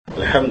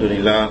الحمد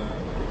لله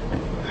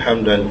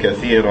حمدا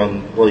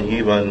كثيرا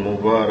طيبا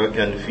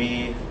مباركا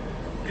فيه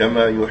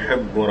كما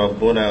يحب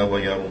ربنا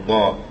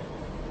ويرضاه.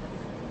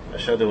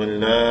 أشهد أن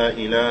لا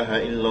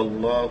إله إلا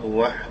الله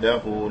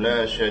وحده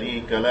لا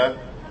شريك له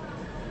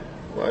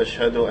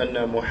وأشهد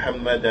أن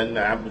محمدا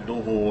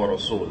عبده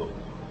ورسوله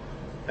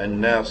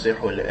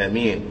الناصح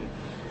الأمين.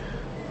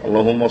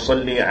 اللهم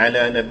صل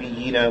على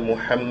نبينا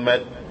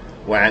محمد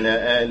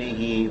وعلى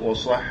آله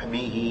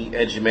وصحبه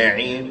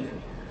أجمعين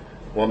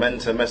ومن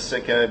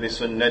تمسك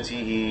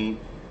بسنته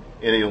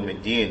إلى يوم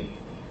الدين.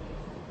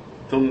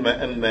 ثم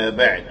أما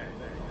بعد.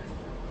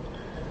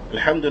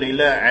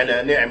 Alhamdulillah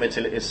ala ni'mat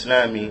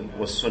al-Islami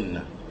wa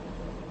sunnah.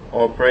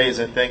 All praise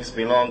and thanks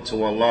belong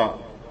to Allah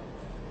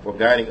for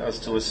guiding us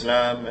to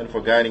Islam and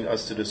for guiding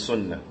us to the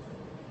sunnah.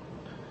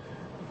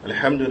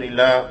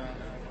 Alhamdulillah,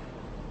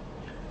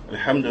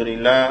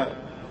 Alhamdulillah,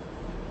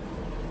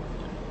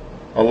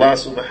 Allah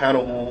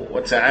subhanahu wa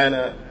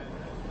ta'ala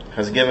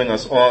has given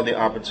us all the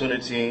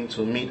opportunity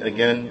to meet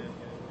again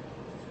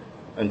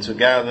and to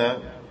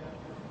gather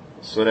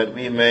so that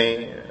we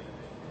may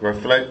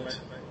reflect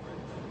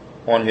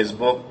on His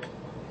book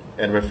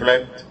and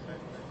reflect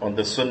on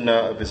the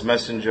sunnah of His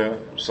messenger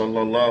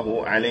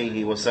sallallahu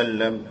alayhi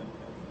wasallam.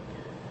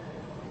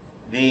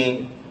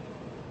 The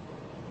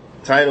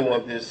title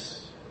of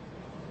this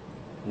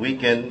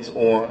weekend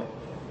or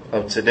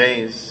of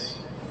today's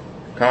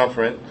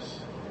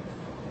conference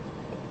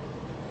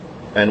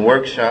and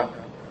workshop,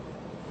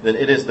 that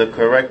it is the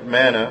correct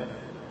manner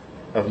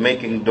of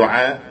making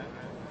dua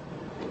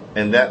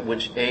and that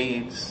which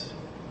aids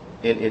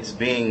in its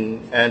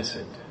being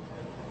answered.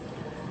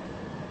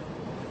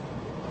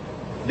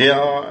 There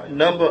are a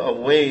number of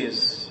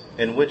ways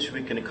in which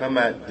we can come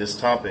at this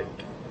topic.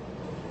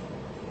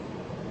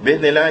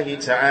 Bidnillahi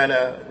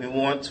ta'ala, we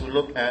want to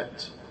look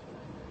at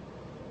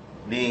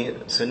the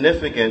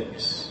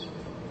significance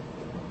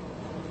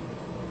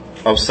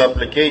of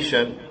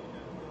supplication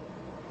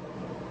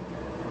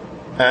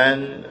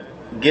and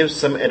give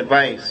some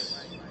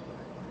advice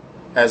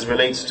as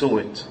relates to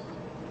it.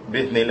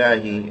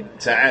 Bidnillahi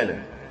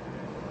ta'ala.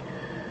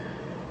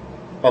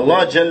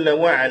 Allah Jalla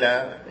wa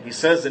Ala, He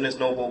says in His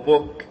noble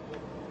book,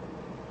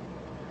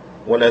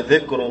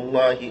 وَلَذِكْرُ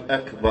اللَّهِ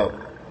أَكْبَرُ,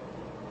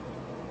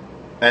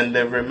 and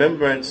the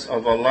remembrance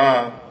of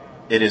Allah,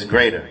 it is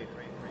greater.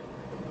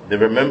 The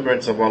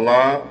remembrance of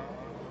Allah,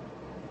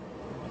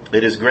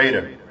 it is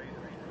greater.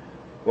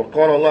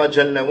 وقال الله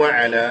جل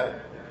وعلا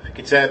في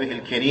كتابه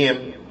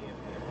الكريم,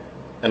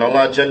 and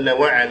Allah Jalla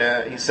wa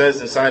Ala, He says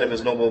inside of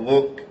His noble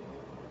book,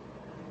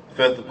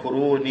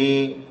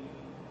 فَاذْكُرُونِي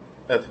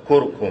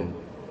أَذْكُرْكُمْ,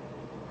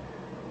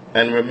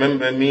 and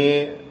remember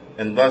me,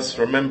 and thus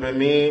remember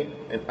me,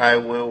 and I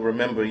will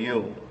remember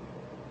you.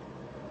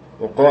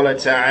 وقال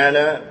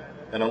تعالى,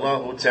 and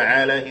Allah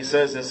Ta'ala, He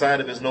says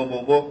inside of His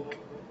noble book,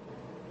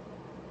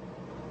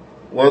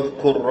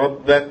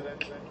 وَاذْكُرْ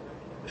رَبَّكَ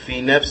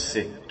فِي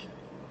نَفْسِكَ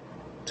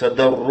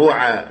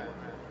تَضَرُّعًا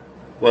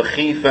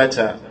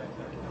وَخِيفَةً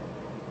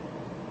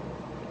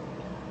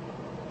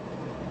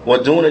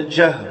وَدُونَ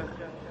الْجَهْرِ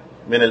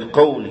مِنَ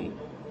الْقَوْلِ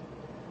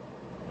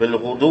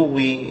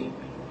بِالْغُدُوِّ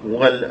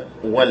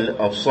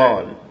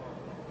وَالْأَصَالِ.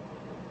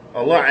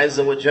 Allah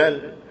Azza wa Jal,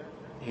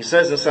 He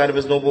says inside of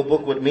His noble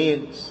book what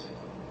means,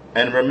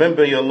 and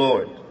remember your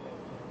Lord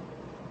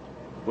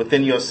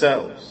within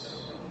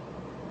yourselves.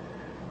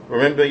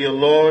 Remember your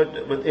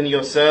Lord within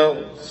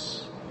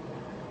yourselves.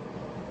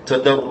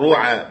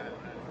 تَضَرُّعًا,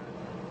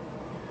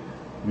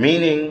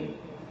 meaning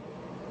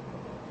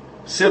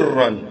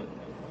سِرًّا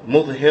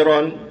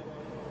مُظْهِرًا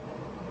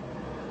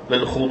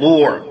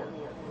لِلْخُضُوعِ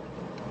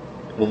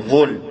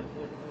وَالظُّلْمِ.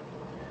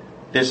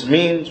 This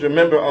means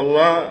remember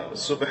Allah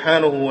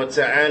subhanahu wa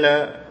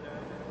ta'ala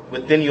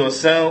within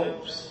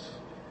yourselves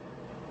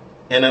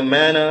in a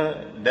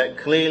manner that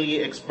clearly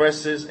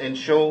expresses and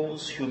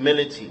shows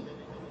humility.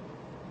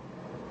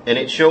 And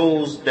it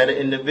shows that an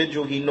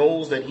individual, he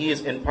knows that he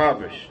is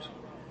impoverished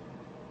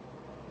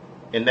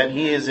and that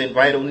he is in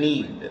vital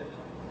need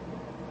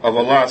of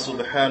Allah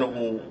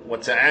subhanahu wa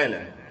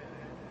ta'ala.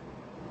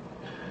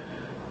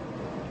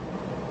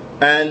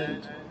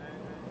 And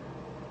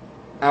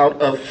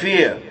out of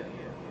fear,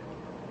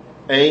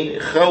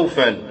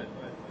 khawfan,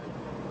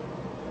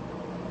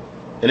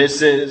 and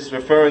this is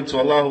referring to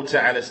Allah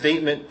Ta'ala's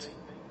statement,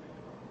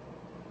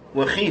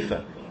 wa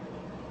khifa,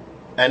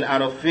 and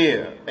out of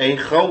fear,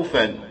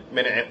 khawfan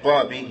min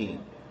iqabihi,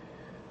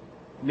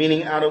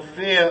 meaning out of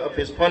fear of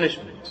His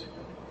punishment,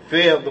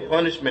 fear of the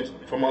punishment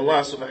from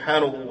Allah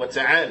subhanahu wa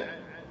ta'ala.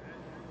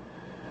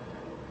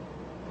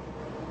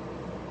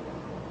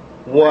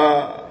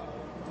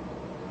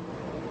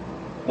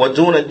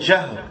 وَدُونَ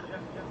الْجَهْرِ,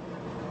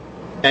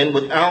 and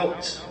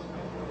without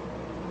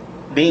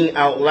being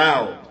out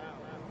loud,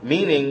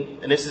 meaning,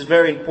 and this is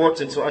very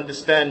important to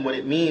understand what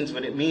it means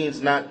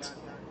not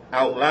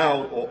out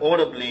loud or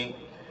audibly.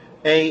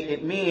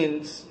 It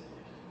means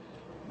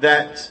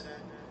that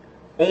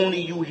only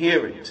you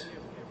hear it.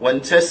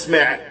 وَأَن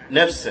تَسْمَعْ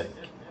نَفْسَكَ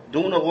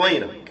دُونَ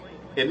غَيْرِكَ.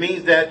 It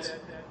means that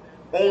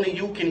only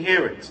you can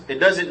hear it. It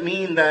doesn't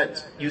mean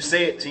that you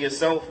say it to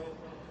yourself,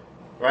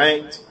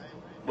 right,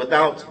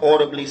 without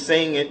audibly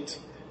saying it,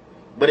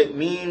 but it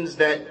means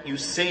that you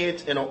say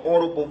it in an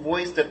audible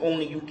voice that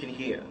only you can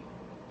hear.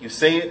 You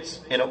say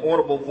it in an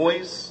audible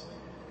voice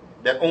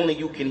that only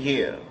you can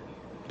hear.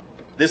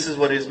 This is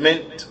what is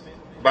meant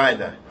by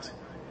that.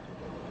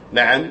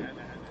 نعم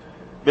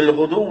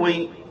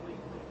بالغدو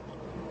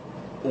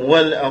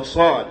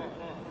والأوصال.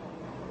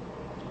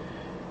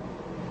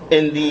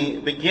 In the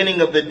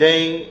beginning of the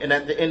day and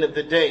at the end of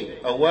the day.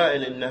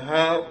 أوائل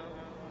النهار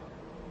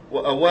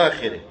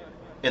وأواخره.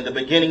 In the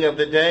beginning of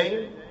the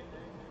day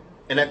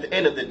and at the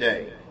end of the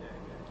day.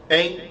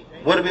 A,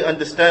 what do we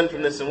understand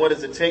from this and what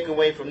is the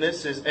takeaway from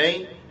this is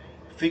A,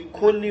 في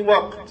كل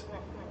وقت.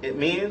 It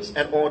means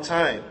at all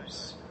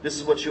times. This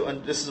is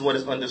what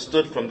is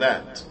understood from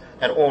that.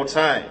 At all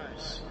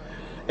times.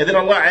 And then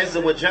Allah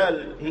Azza wa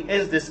Jal, He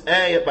ends this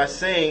ayah by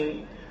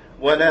saying,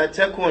 وَلَا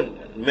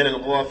تَكُنْ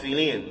مِنَ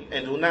الْغَافِلِينَ.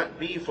 And do not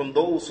be from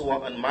those who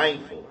are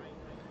unmindful.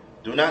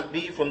 Do not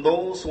be from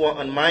those who are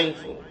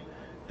unmindful.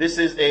 This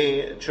is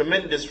a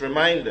tremendous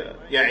reminder,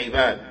 Ya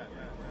Ibad.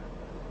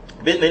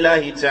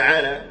 Bidnillahi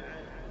ta'ala,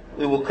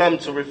 we will come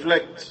to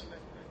reflect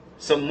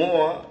some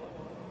more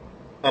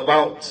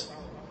about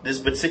this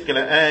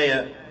particular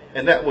ayah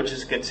and that which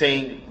is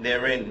contained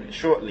therein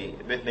shortly.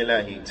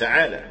 Bidnillahi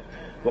ta'ala.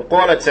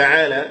 وقال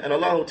تعالى, and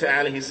Allah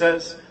Ta'ala, He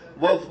says,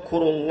 وَاذْكُرُوا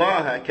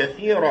اللَّهَ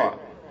كَثِيرًا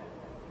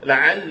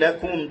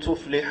لَعَلَّكُمْ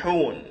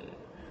تُفْلِحُونَ.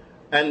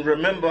 And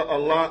remember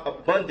Allah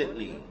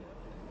abundantly,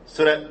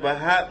 so that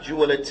perhaps you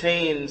will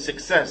attain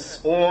success.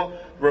 Or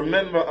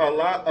remember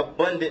Allah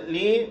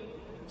abundantly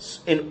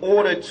in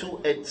order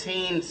to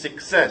attain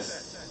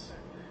success.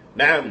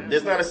 Now,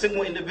 there's not a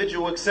single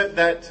individual except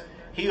that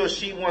he or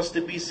she wants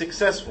to be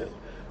successful.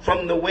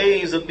 From the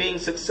ways of being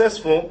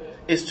successful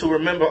is to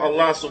remember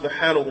Allah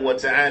subhanahu wa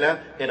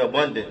ta'ala in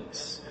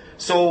abundance.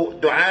 So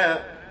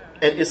dua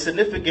and its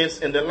significance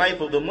in the life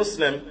of the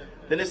Muslim,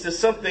 then this is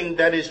something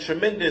that is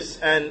tremendous,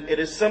 and it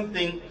is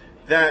something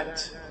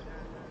that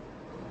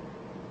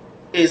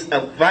is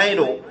a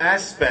vital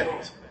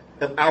aspect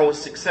of our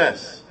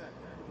success.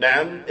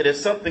 Now, it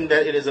is something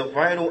that it is a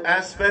vital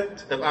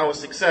aspect of our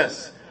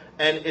success.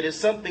 And it is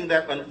something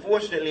that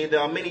unfortunately there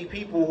are many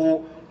people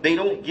who they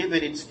don't give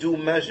it its due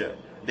measure.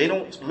 They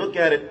don't look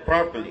at it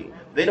properly.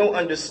 They don't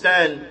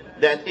understand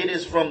that it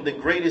is from the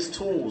greatest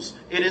tools.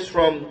 It is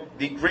from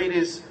the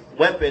greatest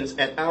weapons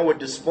at our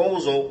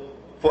disposal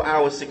for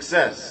our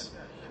success.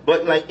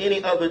 But like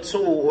any other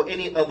tool or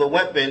any other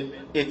weapon,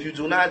 if you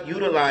do not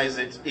utilize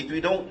it, if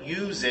you don't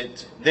use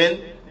it, then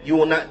you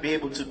will not be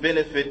able to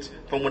benefit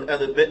from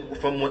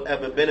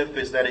whatever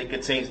benefits that it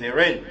contains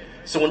therein.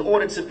 So in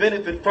order to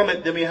benefit from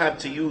it, then we have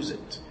to use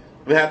it.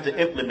 We have to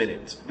implement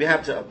it. We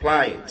have to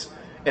apply it.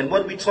 And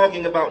what we're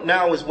talking about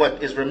now is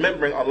what? Is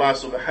remembering Allah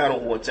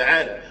subhanahu wa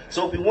ta'ala.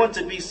 So if we want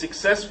to be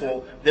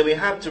successful, then we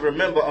have to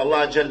remember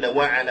Allah Jalla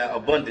wa ala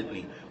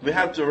abundantly. We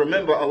have to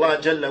remember Allah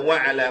Jalla wa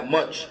ala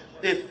much,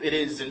 if it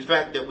is in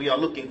fact that we are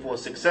looking for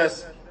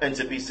success and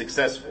to be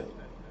successful.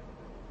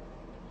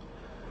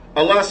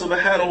 Allah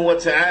subhanahu wa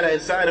ta'ala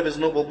inside of His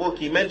noble book,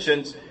 He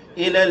mentions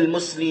إِلَى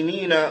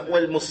الْمُسْلِمِينَ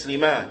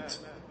وَالْمُسْلِمَاتِ.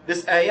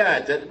 This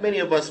ayat, that many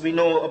of us we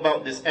know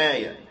about this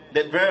ayah,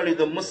 that verily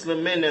the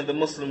Muslim men and the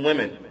Muslim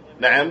women.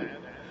 Na'am.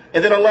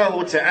 And then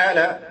Allah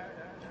Ta'ala,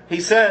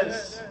 He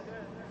says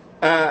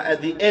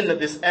at the end of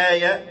this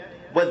ayah,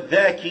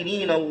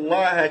 وَالذَّاكِرِينَ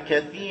اللَّهَ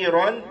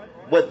كَثِيرًا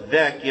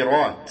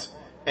وَالذَّاكِرَاتِ.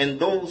 And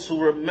those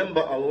who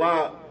remember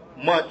Allah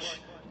much,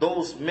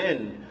 those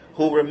men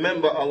who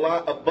remember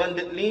Allah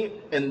abundantly,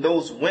 and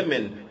those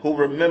women who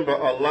remember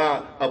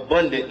Allah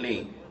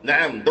abundantly.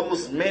 Na'am,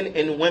 those men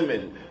and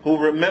women who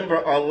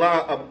remember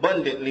Allah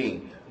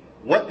abundantly.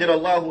 What did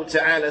Allah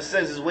Ta'ala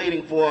says is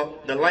waiting for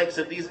the likes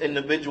of these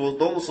individuals,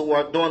 those who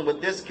are adorned with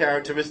this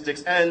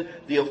characteristics and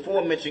the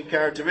aforementioned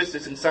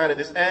characteristics inside of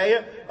this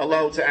ayah.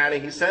 Allah Ta'ala,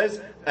 He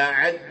says,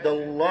 أَعَدَّ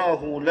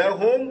اللَّهُ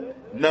لَهُمْ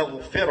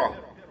مَغْفِرَةً.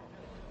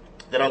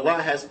 That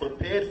Allah has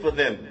prepared for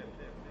them.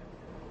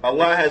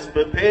 Allah has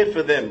prepared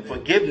for them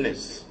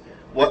forgiveness.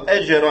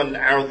 وَأَجْرًا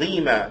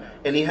عَظِيمًا.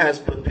 And He has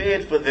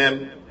prepared for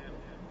them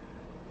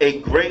a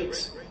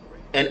great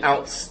and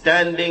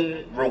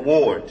outstanding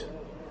reward.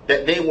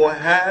 That they will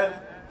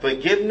have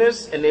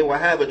forgiveness and they will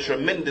have a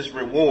tremendous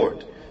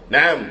reward.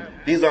 Now,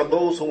 these are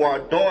those who are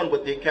adorned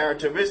with the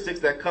characteristics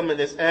that come in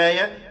this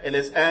ayah. And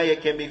this ayah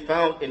can be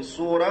found in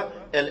Surah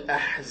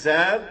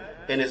Al-Ahzab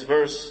in its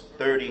verse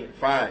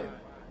 35.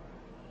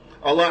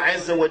 Allah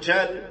Azza wa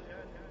Jal,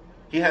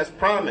 He has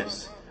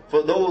promised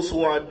for those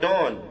who are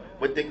adorned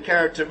with the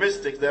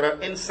characteristics that are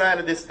inside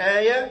of this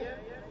ayah,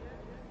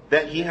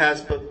 that He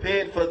has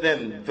prepared for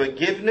them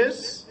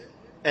forgiveness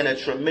and a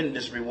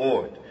tremendous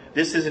reward.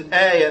 This is an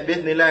ayah,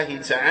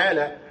 bidnillahi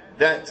ta'ala,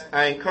 that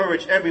I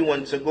encourage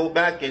everyone to go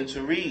back and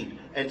to read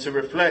and to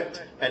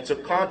reflect and to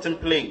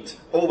contemplate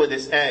over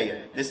this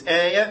ayah. This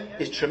ayah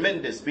is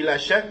tremendous. Bila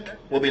shak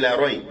wa bila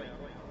rayb.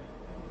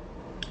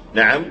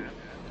 Na'am.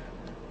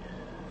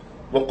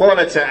 وقال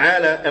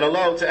تعالى, and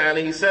Allah Ta'ala,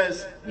 He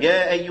says,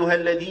 يَا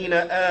أَيُّهَا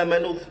الَّذِينَ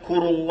آمَنُوا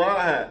اذْكُرُوا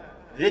اللَّهَ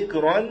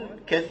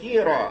ذِكْرًا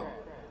كَثِيرًا.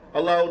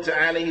 Allah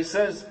Ta'ala, He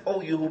says,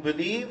 O you who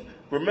believe,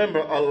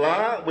 remember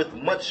Allah with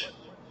much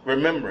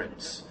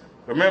remembrance.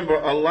 Remember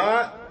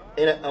Allah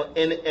in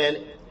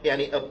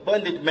an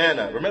abundant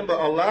manner. Remember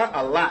Allah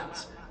a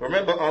lot.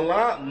 Remember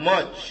Allah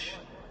much.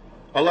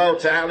 Allah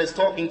Ta'ala is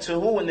talking to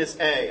who in this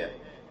ayah?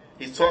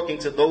 He's talking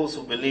to those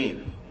who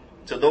believe.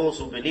 To those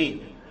who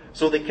believe.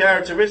 So the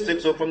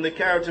characteristics, or from the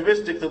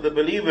characteristics of the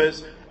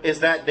believers, is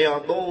that they are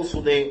those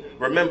who they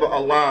remember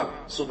Allah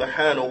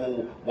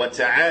subhanahu wa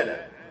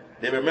ta'ala.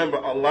 They remember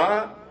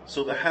Allah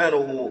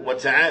subhanahu wa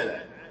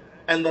ta'ala.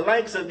 And the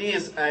likes of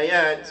these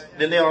ayat,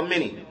 then there are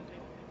many.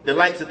 The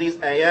likes of these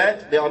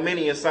ayat, there are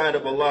many inside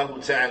of Allah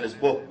Ta'ala's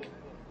book.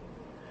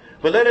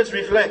 But let us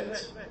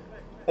reflect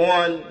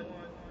on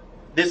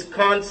this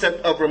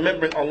concept of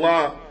remembering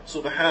Allah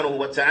subhanahu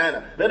wa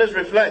ta'ala. Let us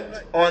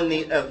reflect on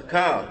the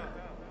adhkar,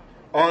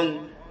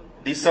 on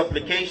the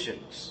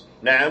supplications.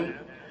 Naam.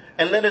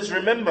 And let us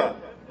remember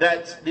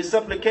that the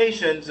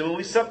supplications, and when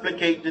we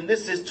supplicate, then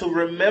this is to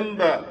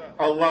remember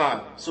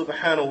Allah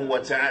subhanahu wa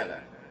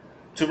ta'ala.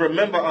 To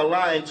remember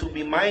Allah and to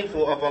be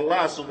mindful of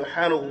Allah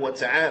subhanahu wa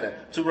ta'ala.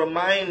 To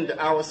remind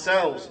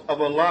ourselves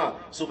of Allah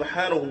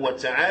subhanahu wa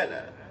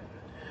ta'ala.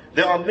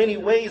 There are many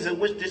ways in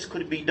which this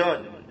could be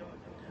done.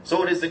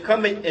 So it is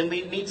incumbent, and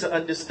we need to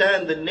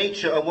understand the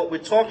nature of what we're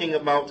talking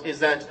about, is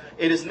that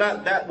it is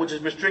not that which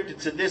is restricted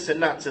to this and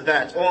not to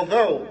that.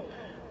 Although,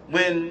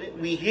 when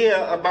we hear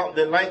about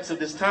the likes of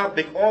this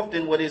topic,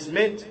 often what is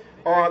meant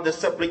are the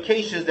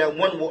supplications that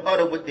one will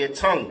utter with their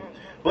tongue.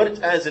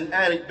 But as an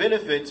added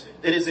benefit,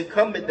 it is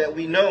incumbent that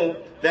we know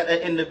that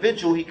an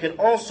individual, he can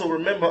also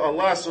remember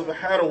Allah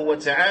subhanahu wa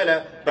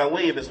ta'ala by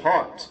way of his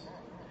heart.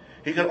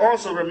 He can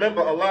also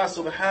remember Allah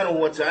subhanahu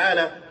wa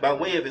ta'ala by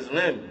way of his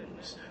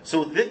limbs.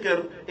 So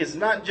dhikr is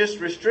not just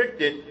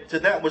restricted to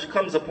that which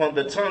comes upon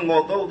the tongue,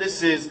 although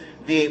this is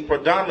the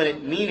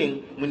predominant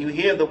meaning when you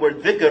hear the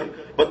word dhikr,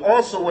 but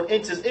also what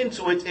enters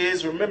into it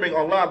is remembering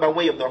Allah by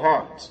way of the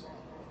heart.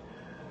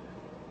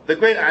 The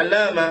great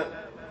Allama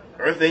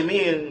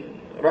Uthaymeen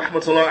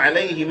rahmatullah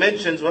alayhi, he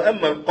mentions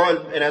وَأَمَّا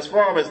الْقَلْبِ, and as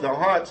far as the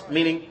heart,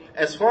 meaning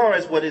as far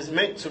as what is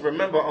meant to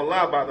remember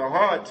Allah by the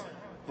heart,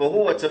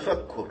 فَهُوَ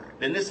تَفَكُّرٌ,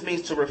 then this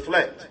means to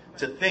reflect,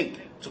 to think,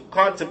 to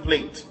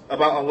contemplate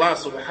about Allah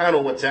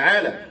subhanahu wa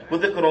ta'ala.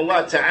 وَذِكْرُ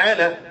Allah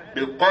ta'ala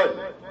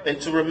بِالْقَلْبِ,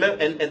 and to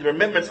remember, and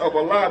remembrance of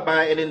Allah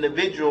by an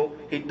individual,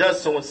 he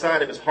does so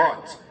inside of his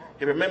heart.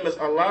 He remembers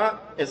Allah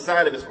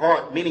inside of his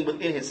heart, meaning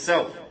within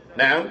himself.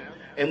 Now,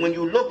 and when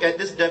you look at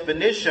this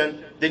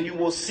definition, then you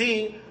will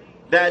see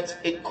that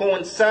it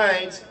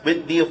coincides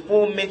with the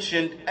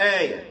aforementioned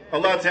ayah.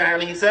 Allah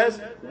Ta'ala, He says,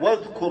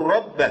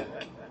 وَذْكُرْ رَبَّكَ,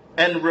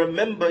 and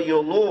remember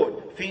your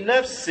Lord, فِي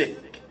نَفْسِكَ,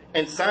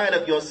 inside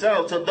of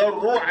yourself,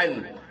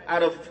 تَضَرُّعًا,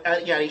 out of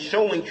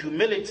showing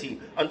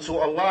humility unto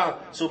Allah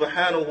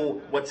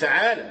subhanahu wa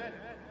ta'ala.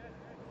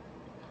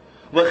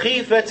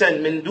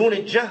 وَخِيفَةً مِن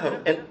دُونِ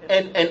الجَّهْرِ,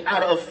 and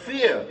out of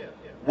fear,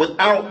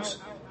 without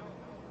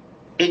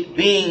it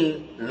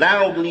being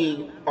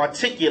loudly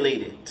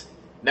articulated.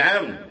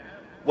 نعم.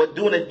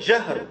 وَدُونَ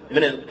الجَّهْرِ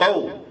مِنَ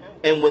الْقَوْلِ,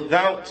 and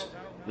without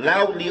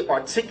loudly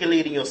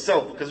articulating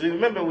yourself. Because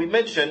remember, we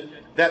mentioned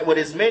that what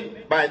is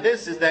meant by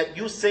this is that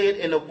you say it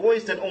in a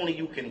voice that only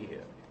you can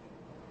hear.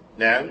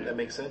 Now, that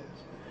makes sense?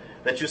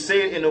 That you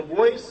say it in a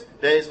voice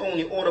that is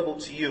only audible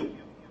to you.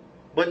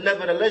 But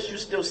nevertheless, you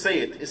still say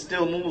it. It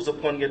still moves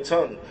upon your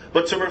tongue.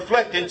 But to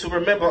reflect and to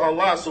remember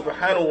Allah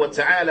subhanahu wa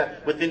ta'ala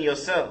within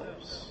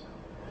yourselves.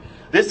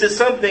 This is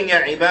something,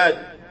 ya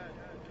ibad,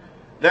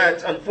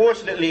 that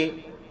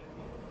unfortunately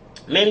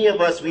many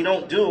of us, we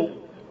don't do,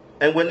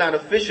 and we're not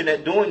efficient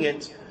at doing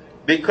it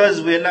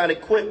because we're not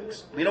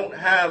equipped. We don't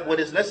have what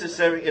is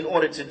necessary in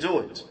order to do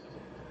it.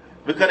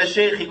 Because the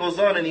Shaykh, he goes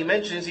on and he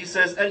mentions, he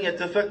says, أَن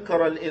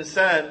يَتَفَكَّرَ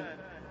الْإِنسَانِ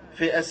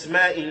فِي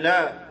أَسْمَاءِ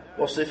اللَّهِ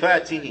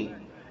وَصِفَاتِهِ,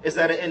 is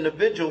that an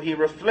individual, he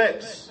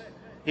reflects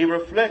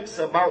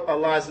about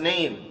Allah's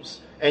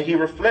names, and he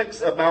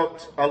reflects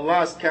about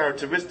Allah's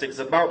characteristics,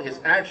 about His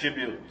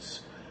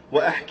attributes,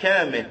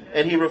 وَأَحْكَامِهِ,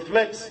 and he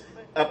reflects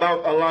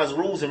about Allah's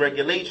rules and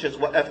regulations,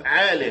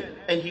 وَأَفْعَالِهِ,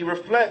 and he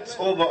reflects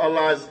over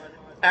Allah's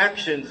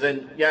actions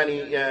and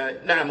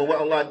what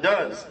Allah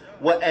does,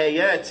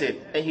 وَآيَاتِهِ,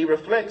 and he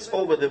reflects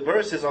over the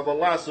verses of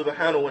Allah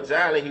subhanahu wa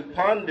ta'ala. He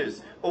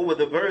ponders over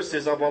the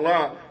verses of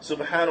Allah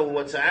subhanahu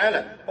wa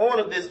ta'ala. All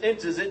of this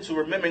enters into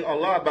remembering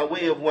Allah by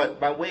way of what?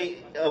 By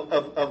way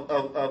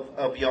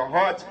of your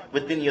heart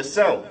within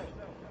yourself.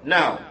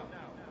 Now,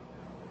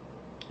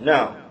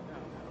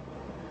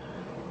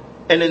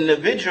 an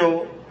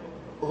individual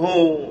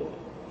who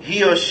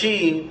he or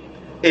she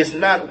is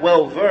not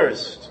well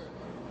versed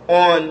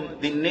on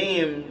the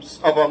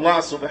names of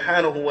Allah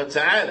subhanahu wa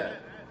ta'ala,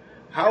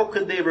 how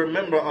could they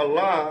remember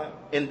Allah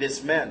in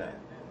this manner?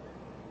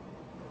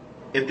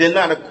 If they're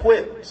not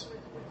equipped,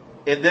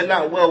 if they're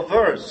not well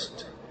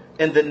versed,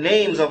 and the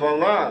names of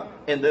Allah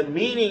and the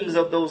meanings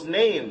of those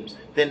names,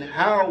 then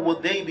how will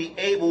they be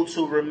able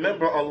to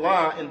remember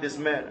Allah in this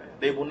manner?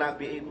 They will not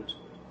be able to.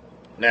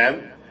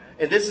 Now,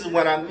 and this is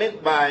what I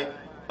meant by,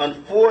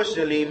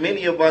 unfortunately,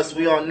 many of us,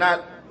 we are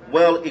not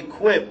well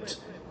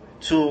equipped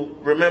to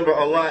remember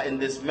Allah in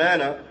this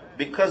manner,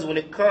 because when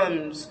it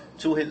comes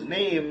to His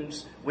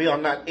names, we are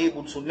not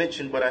able to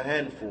mention but a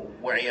handful.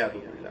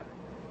 Wa'iyadu billah.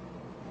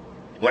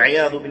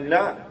 Wa'iyadu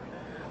billah.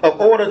 Of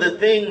all of the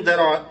things that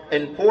are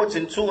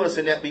important to us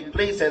and that we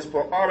place as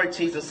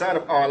priorities inside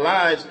of our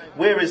lives,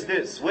 where is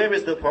this? Where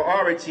is the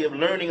priority of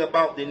learning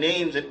about the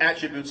names and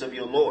attributes of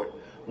your Lord?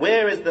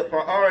 Where is the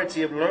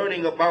priority of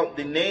learning about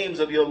the names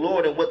of your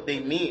Lord and what they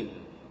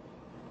mean?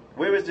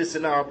 Where is this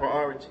in our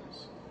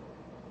priorities?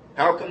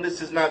 How come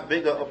this is not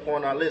bigger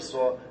upon our list?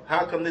 Or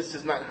how come this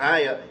is not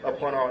higher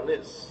upon our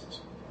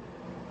list?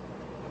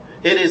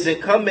 It is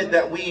incumbent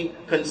that we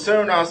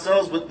concern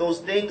ourselves with those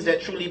things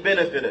that truly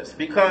benefit us.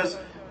 Because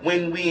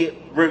when we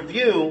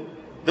review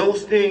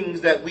those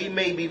things that we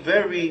may be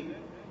very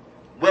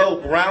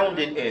well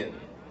grounded in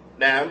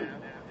now,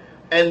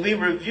 and we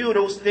review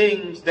those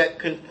things that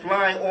can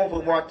fly off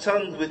of our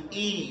tongues with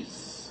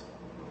ease,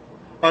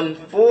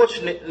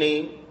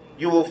 unfortunately,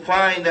 you will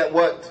find that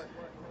what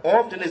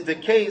often is the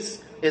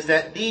case is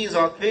that these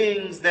are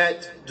things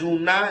that do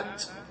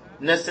not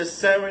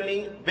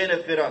necessarily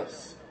benefit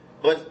us,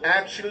 but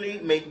actually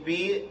may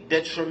be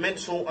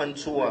detrimental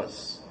unto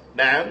us.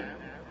 Now,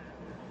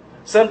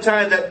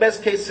 sometimes at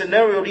best case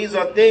scenario, these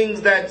are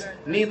things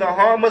that neither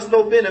harm us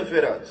nor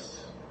benefit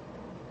us.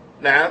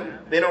 Now,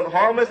 they don't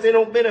harm us, they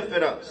don't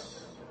benefit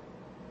us.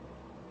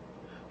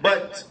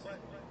 But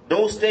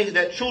those things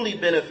that truly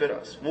benefit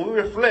us, when we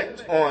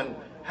reflect on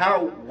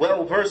how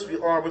well versed we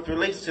are with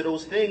relates to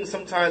those things,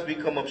 sometimes we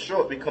come up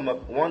short, we come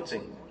up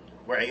wanting.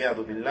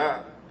 Wa'iyadu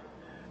billah.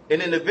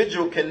 An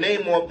individual can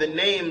name off the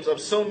names of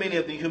so many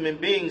of the human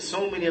beings,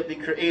 so many of the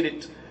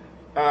created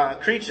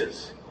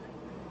creatures.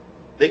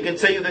 They can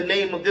tell you the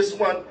name of this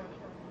one,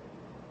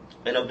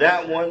 and of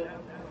that one,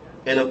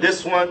 and of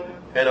this one,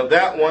 and of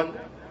that one,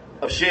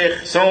 of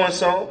Sheikh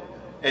so-and-so,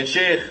 and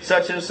Sheikh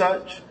such and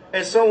such,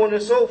 and so on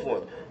and so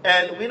forth.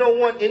 And we don't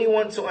want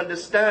anyone to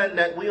understand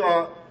that we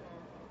are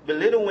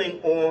belittling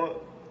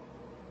or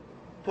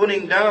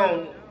putting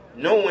down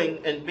knowing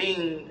and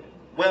being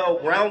well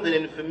grounded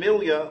and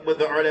familiar with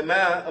the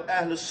ulama of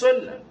Ahlul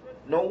Sunnah.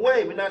 No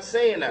way, we're not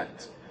saying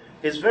that.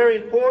 It's very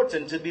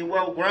important to be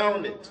well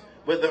grounded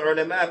with the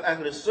ulama of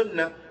Ahlul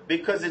Sunnah,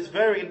 because it's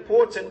very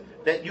important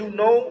that you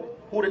know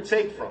who to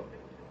take from.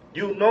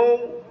 You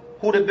know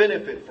who to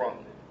benefit from.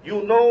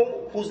 You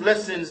know whose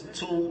lessons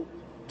to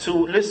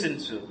listen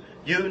to.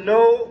 You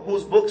know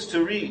whose books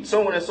to read,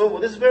 so on and so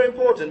forth. This is very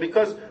important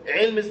because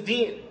ilm is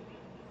deen.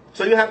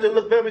 So you have to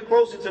look very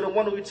closely to the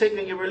one who you're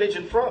taking your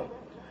religion from.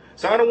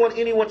 So I don't want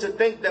anyone to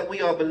think that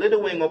we are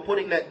belittling or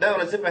putting that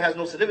down as if it has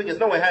no significance.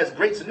 No, it has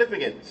great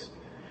significance.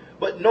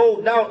 But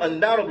no doubt,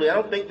 undoubtedly, I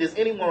don't think there's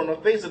anyone on the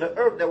face of the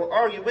earth that will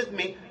argue with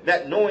me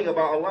that knowing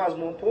about Allah is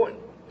more important.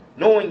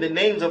 Knowing the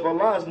names of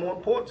Allah is more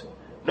important.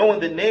 Knowing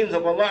the names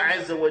of Allah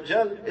Azza wa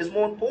Jal is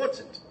more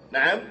important.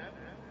 Naam.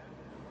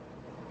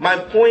 My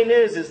point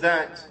is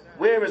that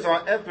where is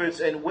our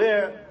efforts and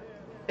where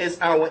is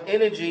our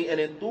energy and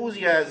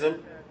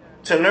enthusiasm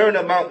to learn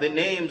about the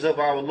names of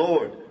our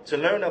Lord, to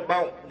learn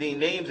about the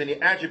names and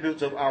the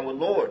attributes of our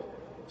Lord?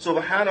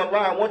 Subhanallah,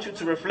 I want you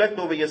to reflect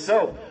over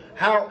yourself.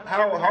 How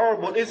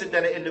horrible is it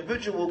that an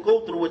individual will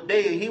go through a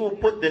day and he will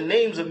put the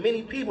names of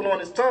many people on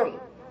his tongue?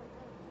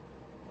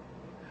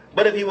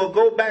 But if he will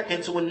go back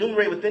and to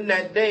enumerate within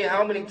that day,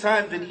 how many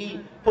times did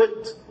he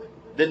put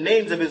the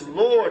names of his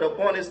Lord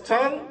upon his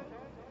tongue?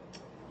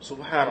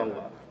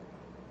 Subhanallah.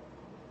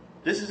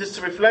 This is just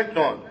to reflect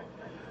on.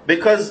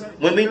 Because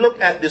when we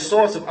look at the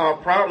source of our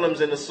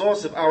problems and the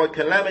source of our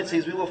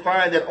calamities, we will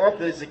find that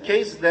often it's the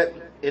case that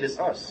it is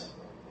us.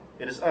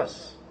 It is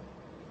us.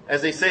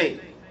 As they say,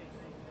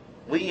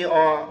 we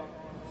are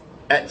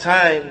at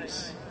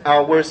times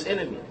our worst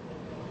enemy.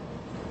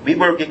 We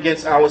work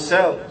against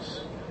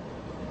ourselves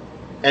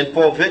and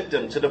fall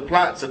victim to the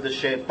plots of the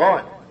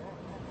shaitan.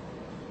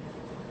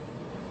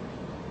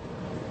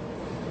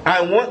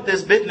 I want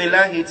this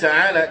bidnillahi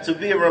ta'ala to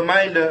be a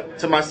reminder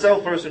to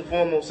myself first and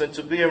foremost, and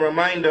to be a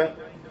reminder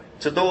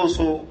to those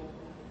who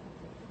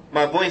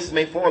my voice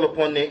may fall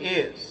upon their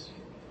ears.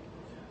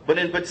 But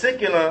in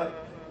particular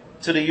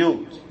to the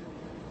youth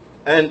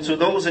and to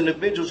those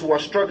individuals who are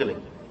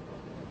struggling,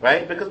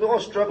 right? Because we're all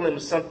struggling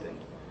with something.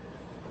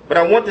 But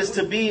I want this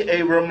to be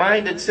a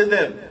reminder to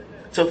them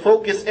to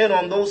focus in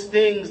on those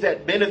things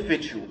that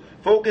benefit you.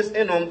 Focus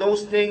in on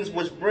those things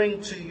which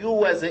bring to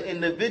you as an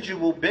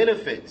individual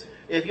benefit.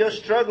 If you're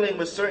struggling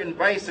with certain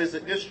vices,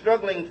 if you're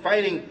struggling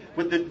fighting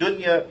with the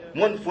dunya,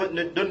 one foot in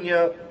the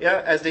dunya,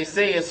 yeah, as they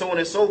say, and so on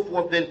and so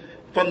forth, then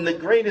from the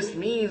greatest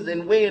means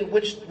and way in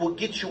which will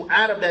get you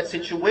out of that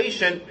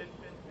situation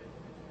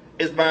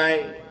is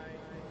by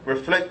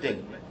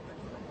reflecting,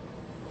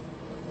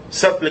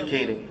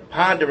 supplicating,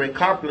 pondering,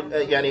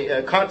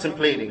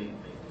 contemplating,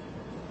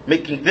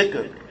 making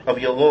dhikr of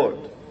your Lord.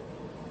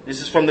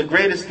 This is from the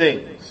greatest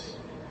things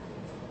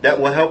that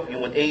will help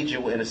you and aid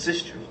you and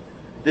assist you.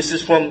 This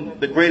is from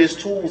the greatest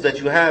tools that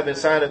you have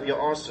inside of your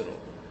arsenal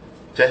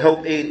to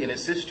help aid and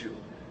assist you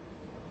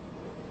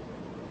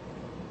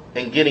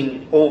in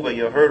getting over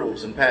your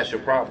hurdles and past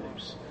your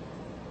problems.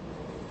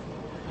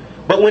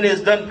 But when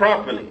it's done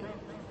properly,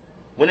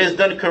 when it's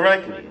done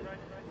correctly,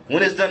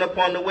 when it's done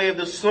upon the way of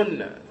the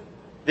sunnah,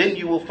 then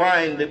you will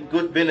find that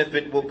good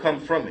benefit will come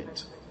from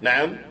it.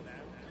 Naam.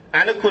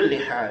 Ala kulli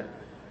hal.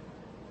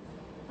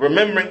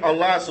 Remembering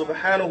Allah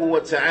subhanahu wa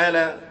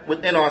ta'ala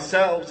within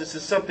ourselves, this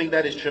is something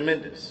that is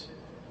tremendous.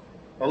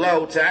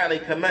 Allah ta'ala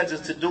commands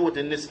us to do it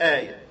in this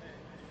ayah.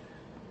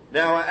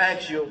 Now I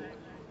ask you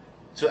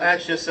to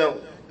ask yourself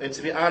and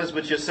to be honest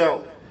with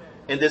yourself,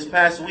 in this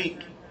past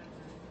week,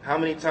 how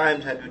many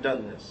times have you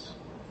done this?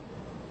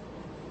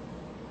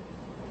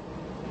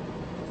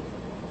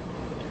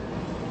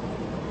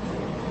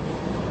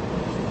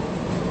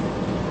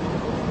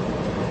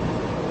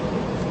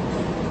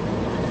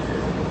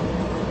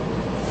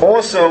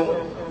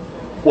 Also,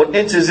 what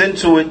enters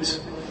into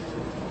it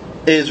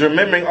is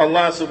remembering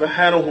Allah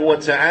subhanahu wa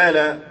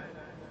ta'ala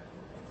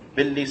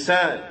bil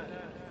lisan.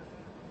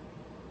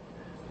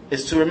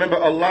 Is to remember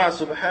Allah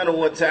subhanahu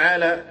wa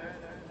ta'ala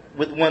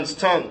with one's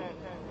tongue.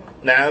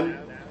 Naam.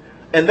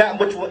 And that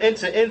which will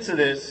enter into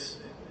this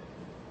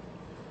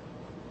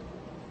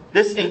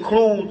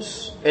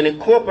includes and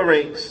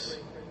incorporates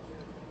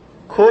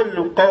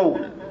كل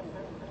قول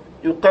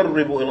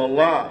يقرب إلى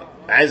الله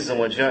عز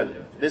وجل.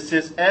 This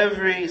is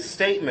every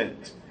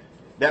statement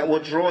that will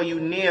draw you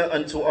near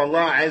unto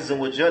Allah Azza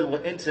wa Jal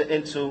will enter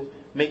into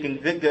making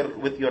dhikr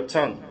with your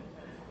tongue.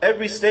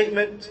 Every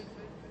statement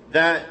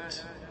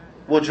that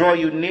will draw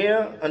you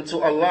near unto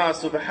Allah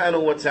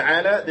subhanahu wa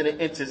ta'ala, then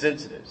it enters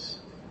into this.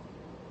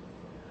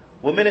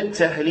 ومن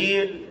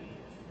التهليل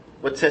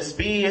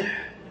والتسبيح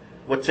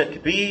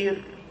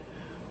والتكبير,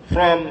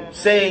 from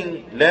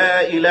saying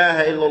La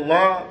ilaha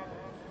illallah,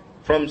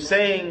 from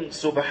saying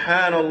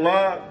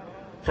Subhanallah,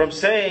 from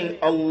saying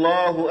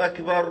Allahu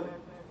Akbar,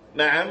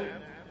 na'am,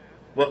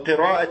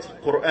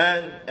 وقراءة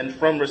القرآن, and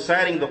from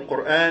reciting the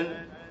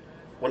Quran,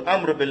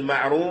 والأمر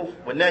بالمعروف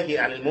والنهي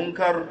عن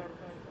المنكر,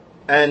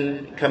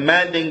 and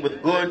commanding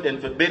with good and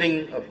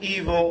forbidding of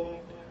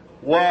evil,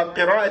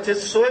 وقراءة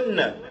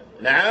السنة,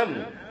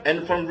 na'am,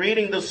 and from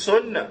reading the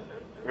sunnah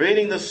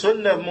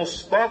of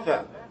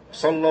Mustafa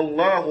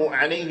sallallahu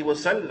alayhi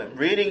wasallam,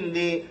 reading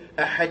the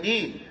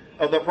hadith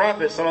of the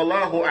Prophet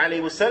sallallahu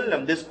alayhi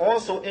wasallam. This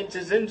also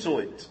enters into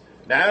it.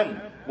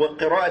 Naam. Wa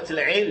qira'at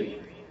al-ilm,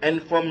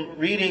 and from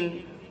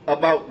reading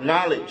about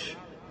knowledge,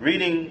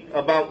 reading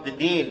about the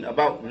deen,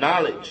 about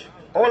knowledge.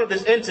 All of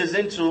this enters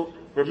into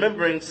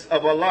remembrance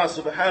of Allah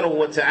subhanahu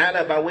wa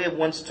ta'ala by way of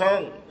one's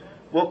tongue.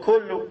 Wa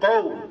kullu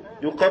qawl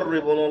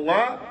yuqarribu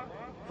Allah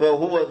fa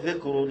huwa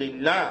dhikru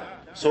lillah.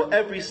 So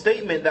every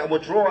statement that will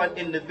draw an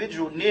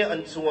individual near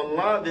unto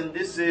Allah, then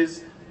this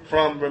is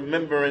from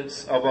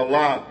remembrance of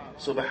Allah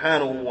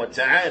subhanahu wa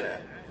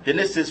ta'ala. Then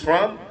this is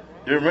from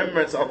the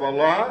remembrance of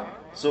Allah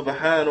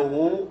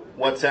subhanahu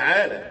wa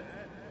ta'ala.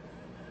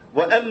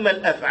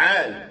 وَأَمَّا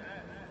الْأَفْعَالِ,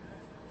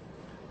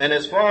 and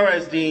as far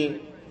as the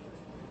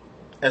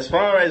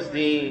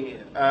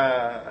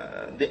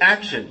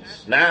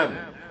actions, نعم,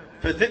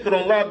 فَذِكْرُ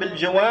اللَّهِ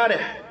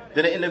بِالْجَوَارِحِ,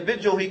 that an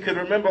individual, he could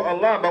remember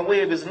Allah by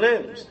way of his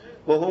limbs.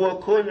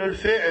 وَهُوَ كُلُّ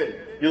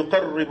الْفِعْلِ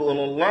يُقَرِّبُ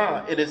إِلَى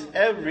اللَّهِ, it is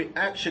every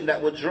action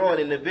that would draw an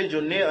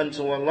individual near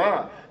unto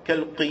Allah.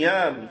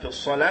 كَالْقِيَامِ فِي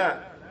الصَّلَاةِ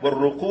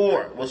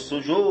وَالرُّكُوعِ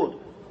وَالسُّجُودِ,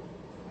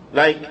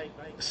 like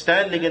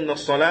standing in the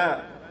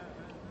salah,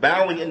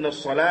 bowing in the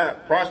salah,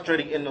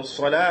 prostrating in the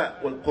salah,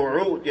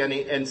 والقعود,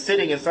 and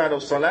sitting inside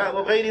of salah,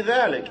 وغير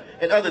ذلك,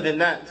 and other than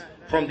that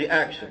from the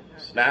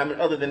actions. And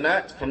other than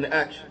that from the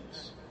actions.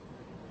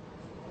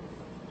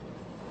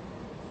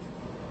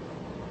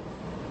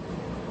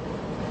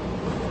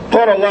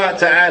 قال الله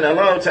تعالى,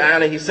 Allah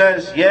Ta'ala, He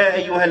says, يا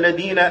أيها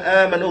الذين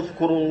آمنوا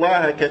اذكروا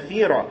الله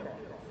كثيرا,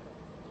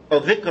 or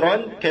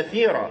ذكرا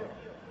كثيرا.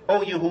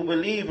 O you who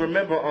believe,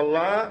 remember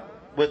Allah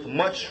with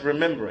much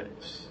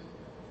remembrance.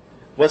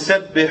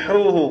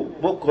 وَسَبِّحُوهُ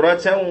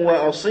بُكْرَةً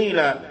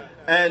وَأَصِيلًا,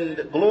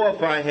 and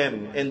glorify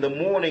Him in the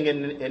morning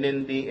and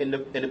in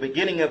the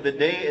beginning of the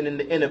day and in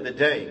the end of the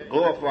day.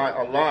 Glorify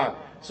Allah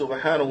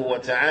subhanahu wa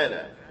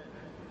ta'ala.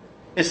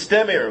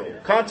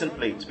 Istami'u,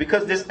 contemplate,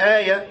 because this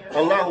ayah,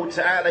 Allah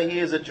Ta'ala, He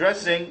is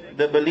addressing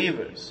the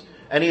believers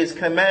and He is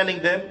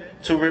commanding them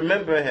to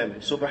remember Him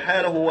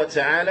subhanahu wa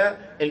ta'ala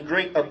in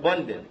great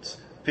abundance.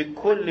 في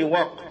كل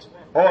وقت,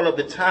 all of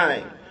the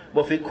time.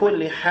 وفي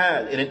كل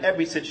حال, and in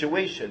every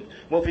situation.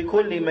 وفي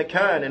كل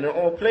مكان, and in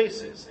all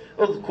places.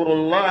 اذكروا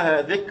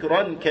الله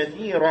ذكرا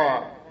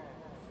كثيرا,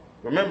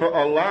 remember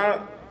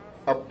Allah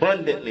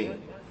abundantly.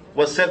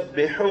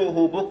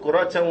 وسبحوه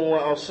بكرة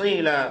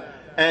وأصيلا,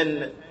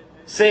 and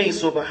say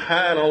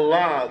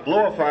Subhanallah,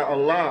 glorify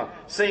Allah,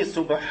 say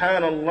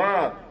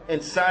Subhanallah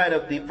inside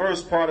of the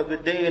first part of the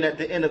day and at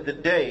the end of the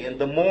day, in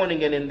the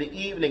morning and in the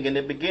evening, in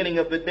the beginning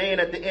of the day and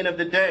at the end of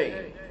the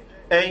day.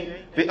 أي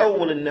في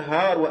أول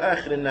النهار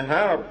وآخر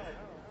النهار,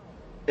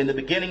 in the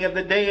beginning of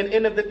the day and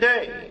end of the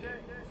day.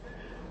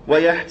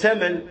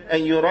 وَيَحْتَمِلْ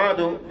أَنْ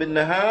يُرَادُ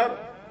بِالنَّهَارِ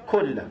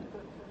كُلَّ.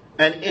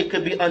 And it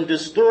could be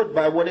understood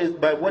by what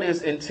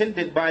is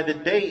intended by the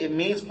day. It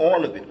means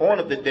all of it, all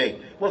of the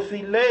day.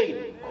 وَفِي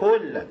اللَّيْلِ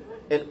كُلَّ.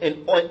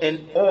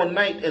 And all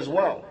night as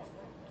well,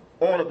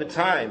 all of the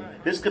time.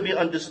 This could be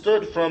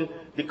understood from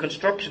the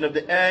construction of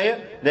the ayah,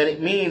 that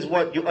it means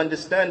what you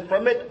understand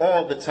from it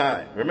all the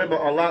time. Remember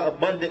Allah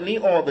abundantly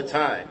all the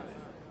time.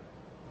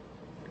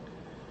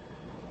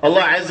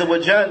 Allah Azza wa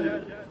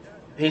Jal,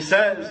 He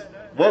says,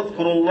 وَاذْكُرُوا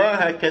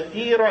اللَّهَ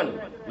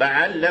كَثِيرًا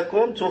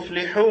لَعَلَّكُمْ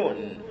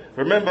تُفْلِحُونَ.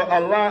 Remember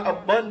Allah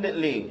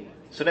abundantly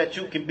so that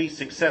you can be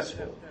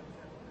successful.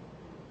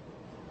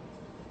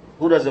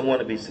 Who doesn't want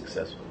to be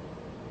successful?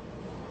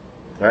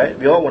 Right?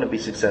 We all want to be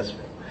successful.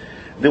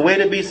 The way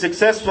to be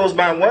successful is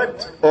by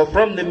what? Or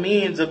from the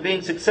means of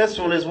being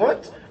successful is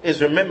what?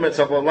 Is remembrance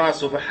of Allah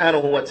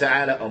subhanahu wa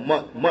ta'ala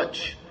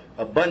much,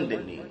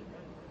 abundantly.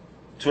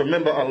 To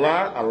remember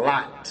Allah a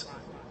lot.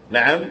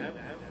 نعم.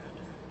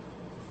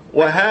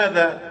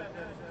 وهذا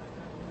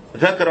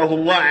ذكره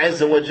الله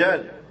عز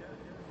وجل.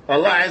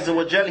 Allah Azza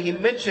wa Jal, He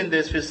mentioned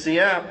this في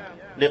السياق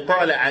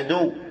لقال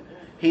عدو.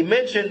 He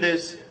mentioned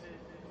this,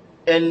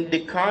 and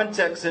the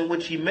context in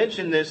which He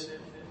mentioned this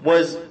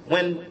was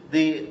when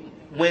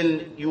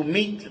you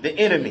meet the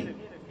enemy.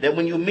 That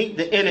when you meet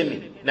the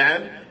enemy.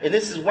 Now, and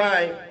this is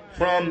why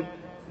from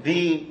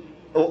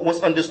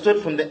what's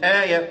understood from the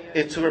ayah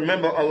is to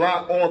remember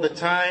Allah all the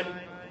time.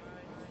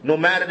 No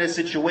matter the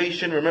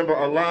situation, remember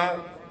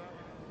Allah.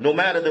 No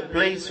matter the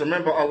place,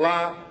 remember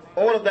Allah.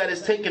 All of that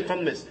is taken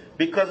from this.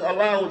 Because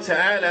Allah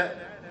Ta'ala,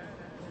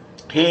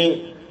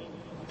 He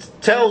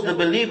tells the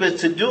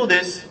believers to do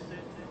this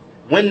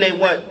when they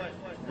what?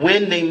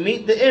 When they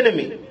meet the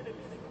enemy.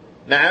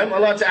 Now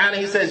Allah Ta'ala,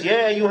 He says,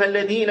 Ya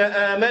ayyuhalladhina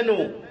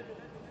amanu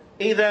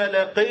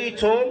idha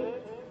laqaytum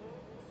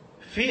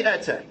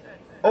fi'atan.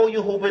 O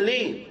you who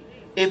believe,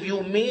 if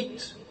you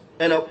meet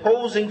an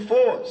opposing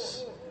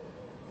force,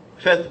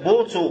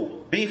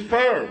 fathbutu, be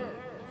firm.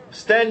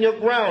 Stand your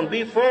ground,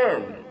 be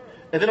firm.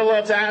 And then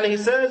Allah Ta'ala, He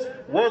says,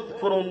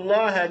 وَاذْكُرُوا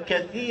اللَّهَ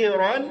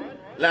كَثِيرًا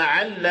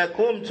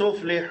لَعَلَّكُمْ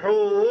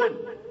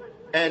تُفْلِحُونَ.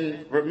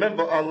 And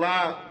remember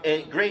Allah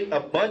in great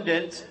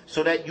abundance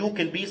so that you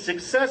can be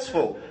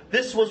successful.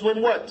 This was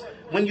when what?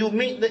 When you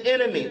meet the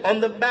enemy on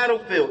the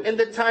battlefield, in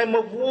the time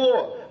of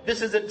war.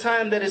 This is a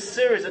time that is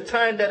serious, a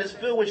time that is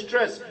filled with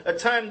stress, a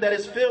time that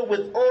is filled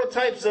with all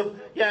types of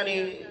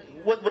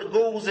what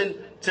goes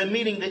into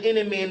meeting the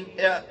enemy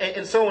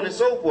and so on and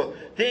so forth.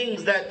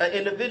 Things that an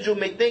individual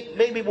may think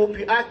maybe will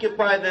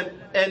preoccupy them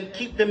and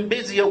keep them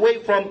busy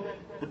away from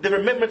the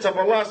remembrance of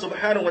Allah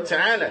subhanahu wa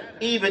ta'ala.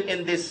 Even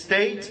in this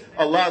state,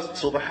 Allah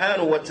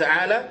subhanahu wa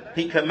ta'ala,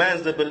 He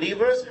commands the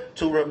believers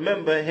to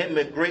remember Him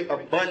in great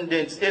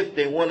abundance if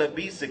they want to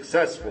be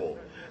successful.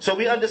 So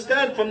we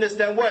understand from this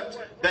that what?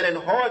 That in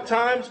hard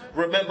times,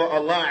 remember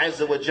Allah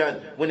Azza wa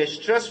Jal. When it's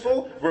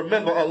stressful,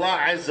 remember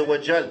Allah Azza wa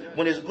Jal.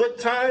 When it's good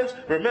times,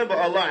 remember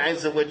Allah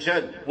Azza wa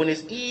Jal. When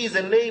it's ease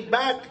and laid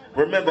back,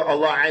 remember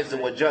Allah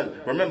Azza wa Jal.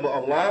 Remember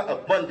Allah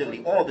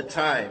abundantly all the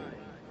time.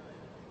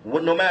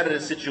 No matter the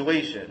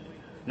situation,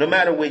 no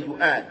matter where you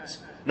at,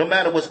 no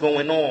matter what's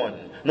going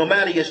on, no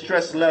matter your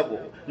stress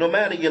level, no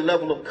matter your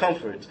level of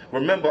comfort,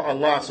 remember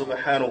Allah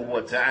subhanahu wa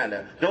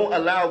ta'ala. Don't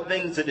allow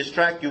things to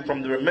distract you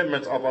from the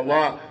remembrance of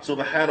Allah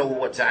subhanahu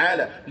wa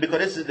ta'ala. Because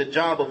this is the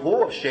job of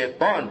who?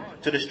 Shaitan,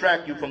 to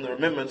distract you from the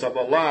remembrance of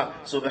Allah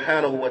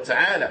subhanahu wa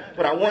ta'ala.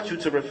 But I want you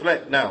to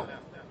reflect now.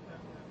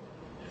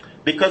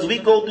 Because we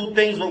go through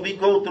things what we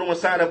go through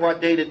inside of our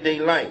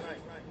day-to-day life.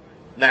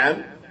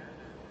 Now,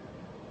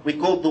 we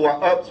go through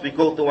our ups, we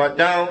go through our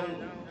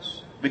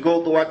downs, we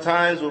go through our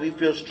times when we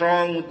feel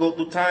strong, we go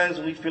through times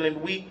when we feeling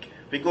weak,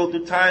 we go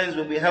through times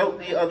when we're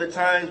healthy, other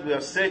times we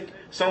are sick,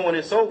 so on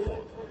and so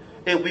forth.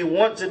 If we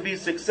want to be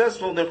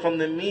successful, then from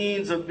the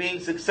means of being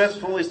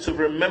successful is to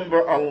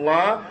remember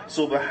Allah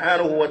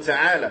subhanahu wa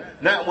ta'ala.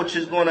 Not which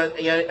is going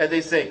to, as they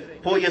say,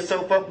 pull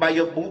yourself up by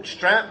your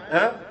bootstrap,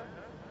 huh?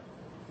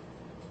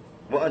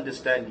 Well,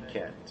 understand you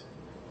can't.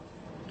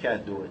 You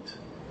can't do it.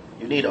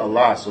 You need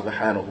Allah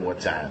subhanahu wa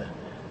ta'ala.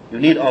 You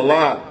need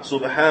Allah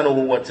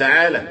subhanahu wa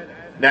ta'ala.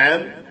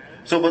 Na'am.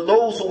 So for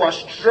those who are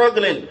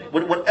struggling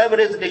with whatever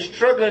it is they're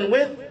struggling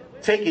with,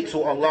 take it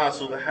to Allah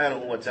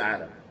subhanahu wa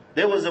ta'ala.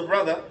 There was a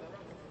brother,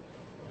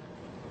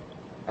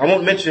 I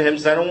won't mention him,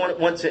 so I don't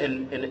want to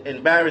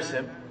embarrass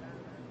him,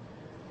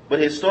 but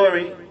his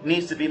story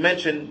needs to be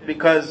mentioned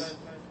because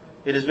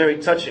it is very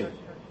touching.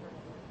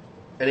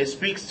 And it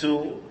speaks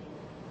to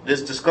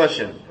this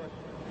discussion.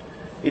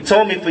 He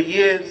told me for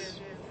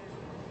years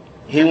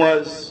he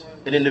was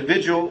an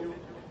individual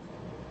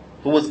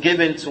who was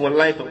given to a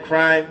life of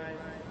crime,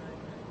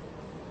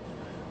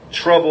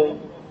 trouble,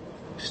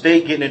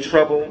 stayed getting in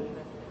trouble,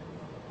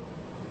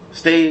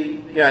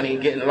 stayed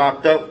getting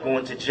locked up,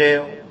 going to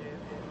jail,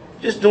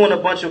 just doing a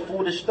bunch of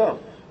foolish stuff.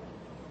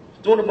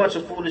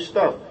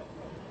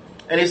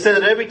 And he said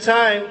that every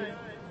time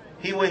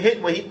he would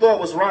hit what he thought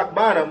was rock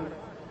bottom,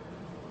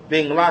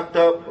 being locked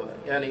up,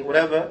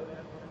 whatever,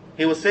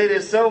 he would say to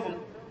himself,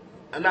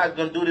 I'm not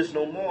going to do this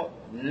no more.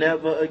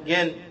 Never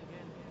again.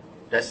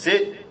 That's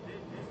it.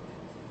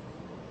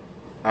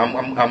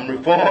 I'm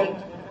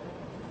reformed.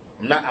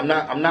 I'm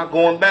not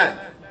going back.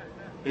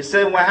 He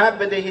said what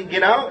happened, then he'd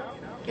get out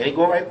and he'd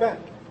go right back.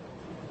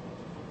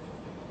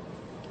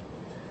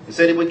 He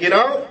said he would get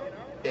out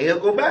and he'll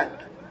go back.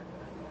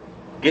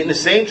 Get in the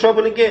same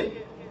trouble again.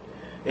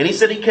 And he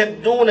said he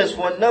kept doing this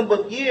for a number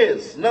of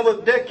years, number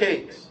of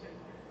decades.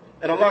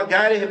 And Allah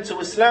guided him to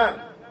Islam.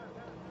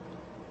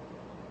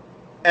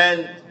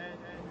 And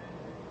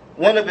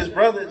one of his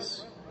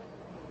brothers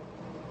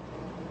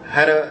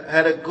had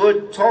a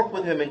good talk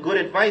with him and good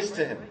advice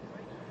to him,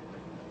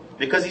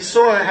 because he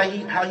saw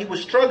how he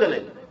was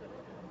struggling.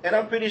 And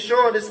I'm pretty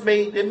sure there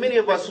are many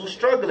of us who are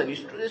struggling.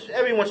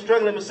 Everyone's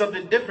struggling with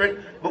something different,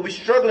 but we're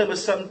struggling with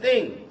some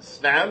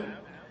things. Now,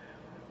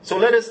 so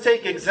let us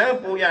take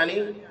example,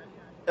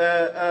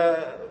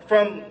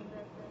 from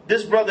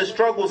this brother's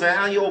struggles and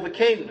how he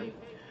overcame them.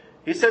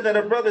 He said that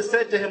a brother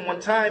said to him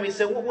one time, he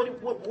said, what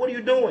are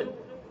you doing?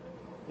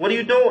 What are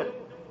you doing?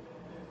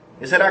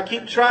 He said, I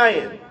keep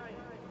trying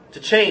to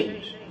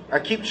change. I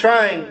keep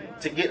trying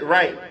to get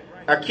right.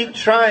 I keep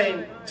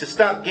trying to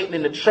stop getting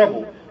into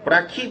trouble. But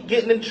I keep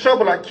getting in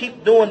trouble. I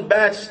keep doing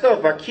bad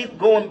stuff. I keep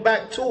going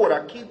back to it.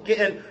 I keep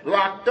getting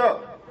locked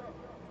up.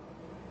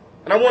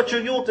 And I want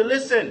you to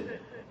listen.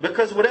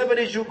 Because whatever it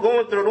is you're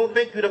going through, don't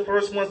think you're the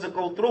first ones to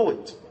go through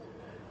it.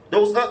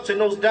 Those ups and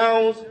those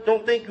downs,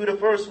 don't think you're the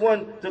first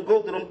one to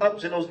go through them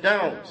ups and those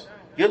downs.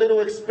 Your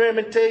little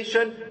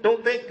experimentation,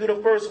 don't think you're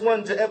the first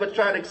one to ever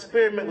try to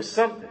experiment with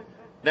something.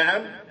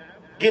 Now,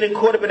 getting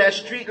caught up in that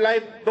street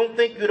life, don't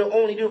think you're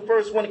the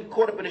first one to get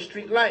caught up in the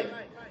street life.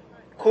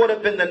 Caught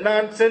up in the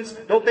nonsense,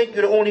 don't think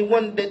you're the only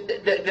one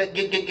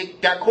that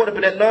got caught up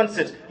in that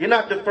nonsense. You're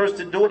not the first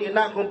to do it. You're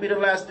not going to be the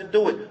last to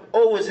do it.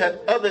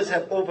 Others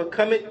have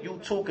overcome it. You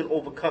too can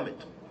overcome it.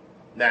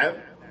 Now,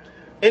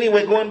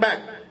 anyway, going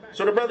back.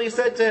 So the brother, he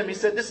said to him, he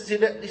said,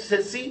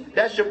 see,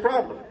 that's your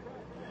problem.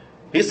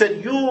 He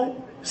said,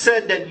 you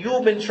said that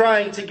you've been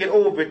trying to get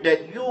over it,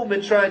 that you've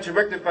been trying to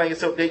rectify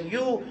yourself, that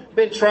you've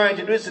been trying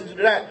to do this and do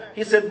that.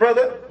 He said,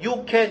 brother,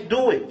 you can't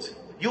do it.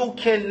 You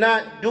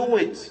cannot do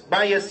it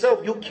by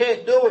yourself. You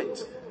can't do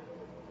it.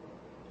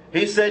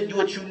 He said,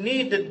 what you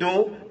need to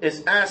do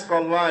is ask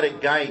Allah to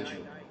guide you.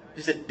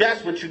 He said,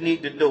 that's what you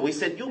need to do. He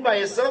said, you by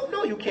yourself?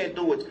 No, you can't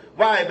do it.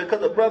 Why? Because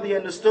the brother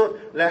understood,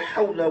 La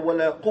hawla wa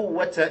la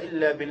quwwata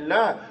illa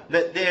billah,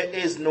 that there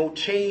is no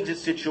change in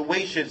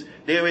situations.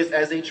 There is,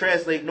 as they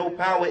translate, no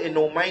power and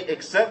no might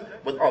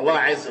except with Allah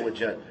Azza wa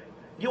Jal.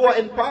 You are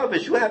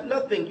impoverished. You have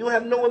nothing. You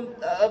have no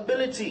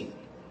ability.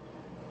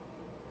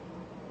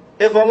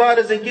 If Allah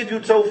doesn't give you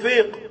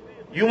tawfiq,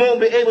 you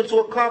won't be able to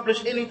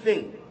accomplish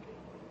anything.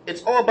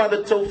 It's all by the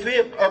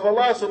tawfiq of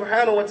Allah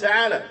subhanahu wa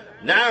ta'ala.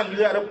 Now you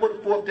got to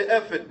put forth the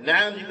effort.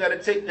 Now you got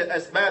to take the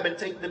asbab and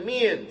take the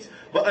means.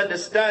 But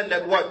understand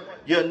that what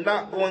you're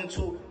not going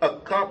to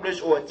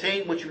accomplish or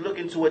attain what you're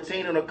looking to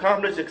attain and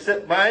accomplish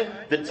except by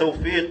the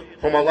tawfiq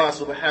from Allah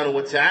subhanahu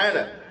wa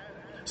ta'ala.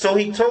 So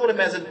he told him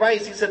as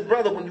advice, he said,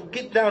 brother, when you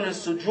get down in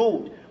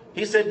sujood,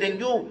 he said, then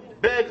you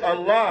beg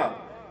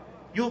Allah.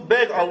 You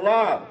beg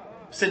Allah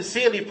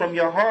sincerely from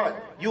your heart.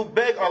 You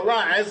beg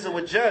Allah Azza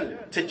wa Jal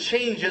to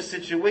change your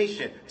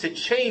situation, to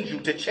change you,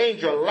 to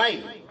change your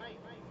life.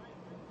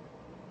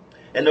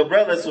 And the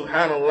brother,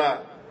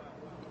 subhanallah,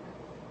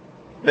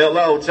 may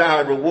Allah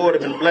Ta'ala reward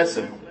him and bless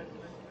him.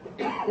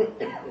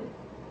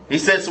 He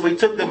said, so he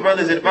took the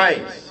brother's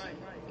advice.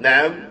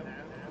 Now,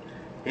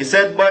 he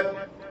said,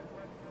 but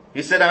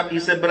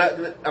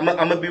I'm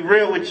going to be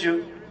real with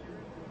you.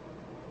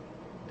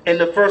 In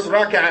the first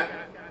rak'ah,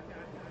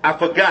 I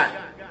forgot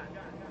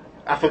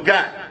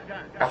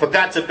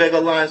to beg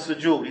Allah in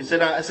sujood. He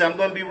said, I'm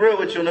going to be real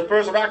with you. In the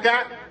first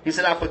rak'ah, he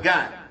said, I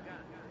forgot.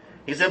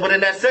 He said, but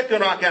in that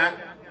second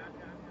rak'ah,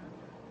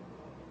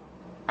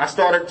 I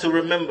started to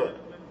remember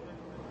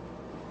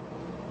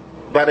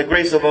by the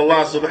grace of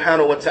Allah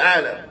subhanahu wa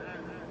ta'ala.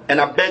 And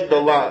I begged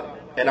Allah,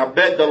 and I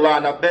begged Allah,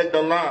 and I begged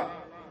Allah.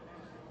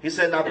 He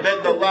said, I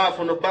begged Allah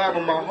from the bottom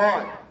of my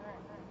heart.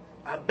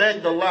 I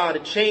begged Allah to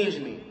change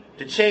me,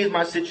 to change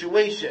my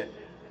situation,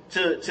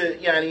 to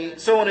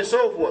so on and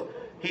so forth.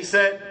 He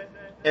said,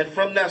 and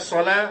from that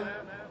salah,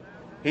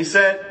 he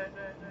said,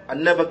 I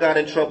never got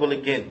in trouble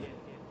again.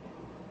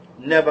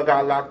 Never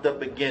got locked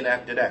up again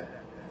after that.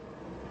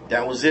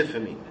 That was it for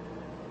me.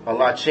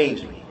 Allah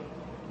changed me.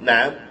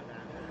 Now,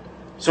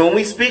 so when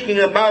we're speaking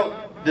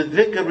about the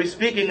dhikr, we're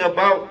speaking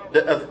about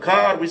the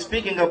adhkar, we're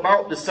speaking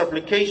about the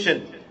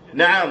supplication.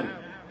 Now,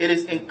 it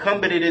is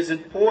incumbent, it is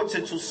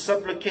important to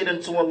supplicate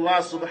unto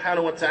Allah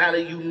subhanahu wa ta'ala.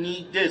 You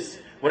need this.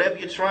 Whatever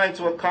you're trying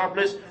to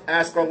accomplish,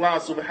 ask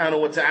Allah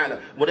subhanahu wa ta'ala.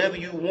 Whatever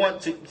you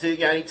want to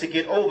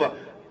get over,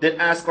 then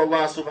ask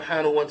Allah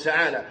subhanahu wa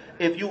ta'ala.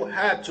 If you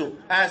have to,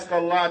 ask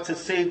Allah to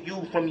save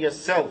you from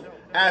yourself.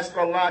 Ask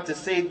Allah to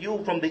save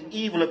you from the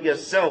evil of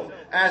yourself.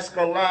 Ask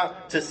Allah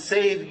to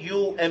save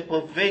you and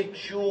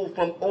prevent you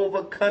from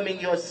overcoming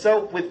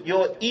yourself with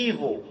your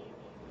evil.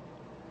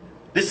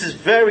 This is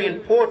very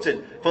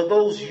important for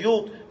those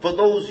youth for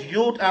those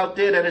youth out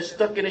there that are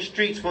stuck in the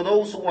streets, for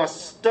those who are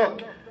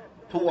stuck,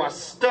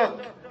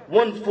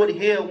 1 foot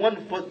here,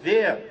 1 foot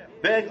there.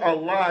 Beg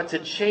Allah to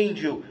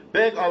change you.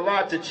 Beg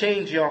Allah to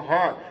change your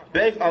heart.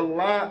 Beg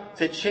Allah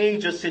to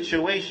change your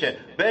situation.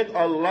 Beg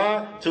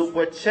Allah to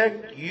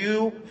protect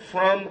you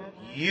from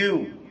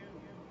you.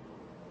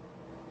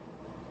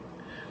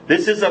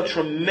 This is of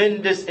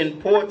tremendous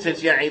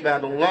importance, ya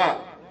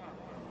ibadullah.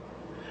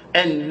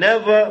 And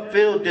never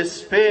feel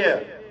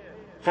despair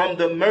from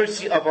the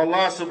mercy of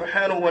Allah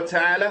subhanahu wa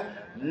ta'ala.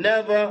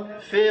 Never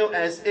feel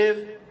as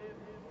if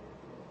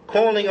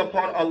calling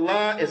upon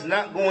Allah is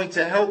not going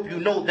to help you.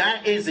 No,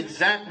 that is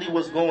exactly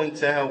what's going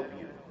to help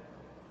you.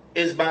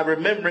 Is by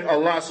remembering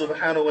Allah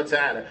subhanahu wa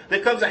ta'ala.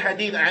 There comes a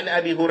hadith عن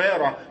أبي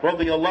هريرة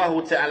رضي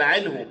الله تعالى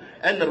عنه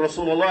أن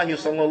رسول الله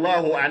صلى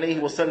الله عليه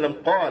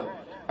وسلم قال.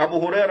 Abu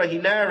Hurairah, he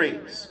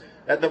narrates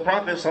that the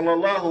Prophet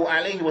sallallahu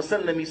alaihi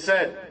wasallam, he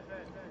said,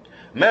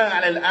 ما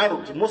على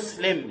الأرض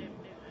مسلم.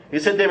 He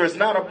said, there is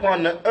not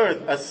upon the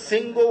earth a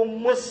single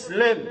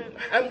Muslim.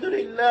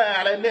 Alhamdulillah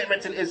ala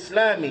ni'mat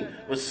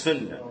al-Islami was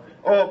sunnah.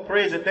 All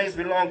praise and thanks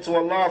belong to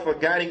Allah for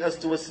guiding us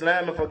to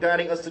Islam and for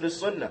guiding us to the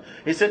sunnah.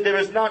 He said, there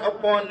is not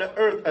upon the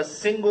earth a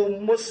single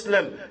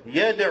Muslim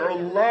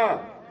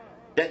yad'ullah,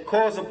 that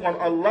calls upon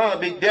Allah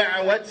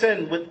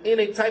bid'awatan, with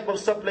any type of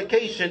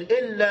supplication,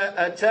 illa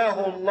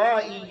atahu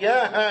Allah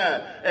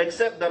iyaha,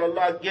 except that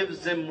Allah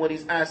gives him what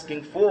he's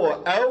asking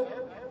for.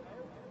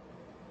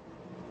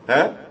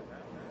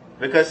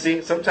 Because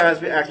see,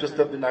 sometimes we ask for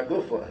stuff that's not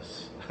good for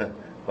us. But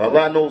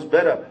Allah knows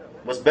better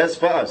what's best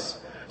for us.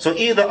 So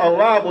either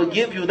Allah will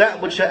give you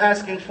that which you're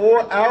asking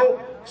for,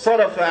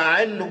 صَرَفَ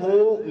عَنْهُ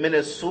مِنَ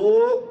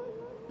السُّوءِ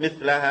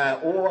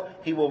مِثْلَهَا, or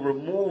He will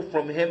remove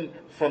from him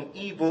from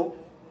evil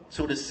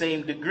to the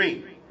same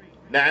degree.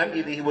 Now,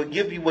 either He will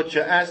give you what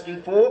you're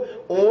asking for,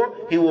 or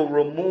He will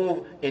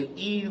remove an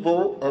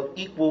evil of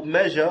equal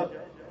measure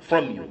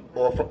from you,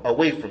 or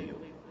away from you.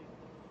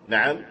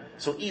 Now,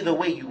 so either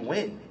way you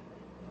win.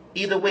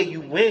 Either way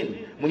you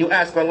win when you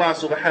ask Allah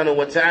subhanahu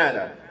wa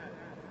ta'ala.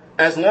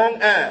 As long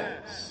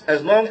as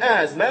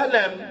مَا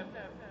لَمْ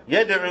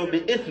يَدْعُوا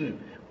بِإِثْمٍ,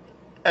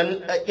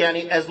 and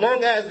as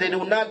long as they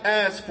do not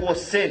ask for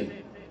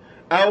sin,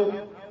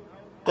 أو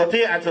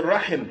قطيعة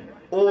الرحم,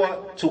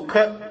 or to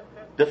cut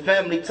the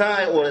family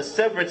tie or the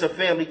severance of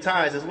family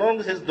ties, as long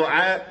as his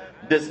dua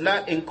does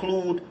not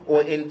include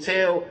or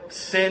entail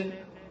sin,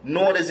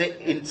 nor does it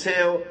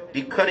entail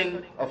the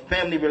cutting of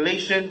family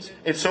relations,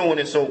 and so on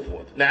and so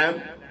forth.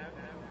 Now,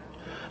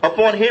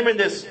 upon hearing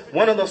this,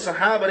 one of the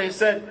Sahaba, they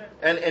said,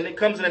 and it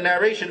comes in a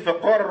narration,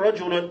 فَقَارَ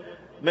رَجُلٌ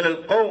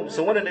مِنَ الْقَوْمِ,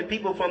 so one of the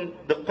people from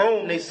the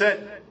Qawm, they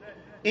said,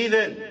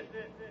 إِذَنْ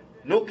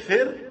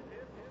نُكْثِرْ,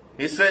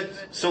 he said,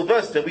 so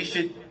thus that we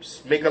should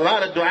make a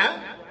lot of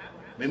dua.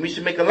 We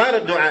should make a lot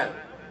of dua.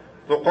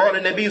 فَقَالَ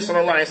النَّبِيُّ صلى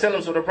الله عليه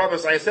وسلم, so the Prophet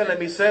صلى الله عليه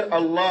وسلم, he said,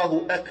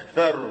 Allahu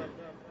Akthar,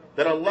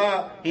 that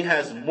Allah, He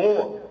has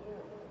more.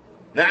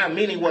 Now,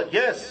 meaning what?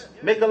 Yes,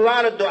 make a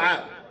lot of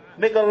dua.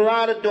 Make a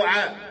lot of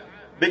dua.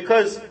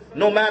 Because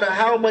no matter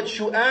how much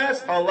you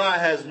ask, Allah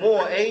has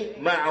more.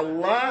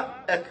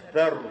 Ma'allah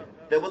akthar.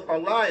 That with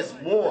Allah is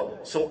more.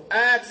 So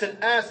ask and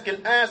ask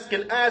and ask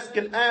and ask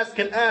and ask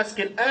and ask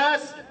and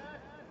ask.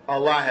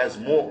 Allah has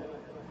more.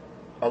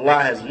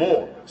 Allah has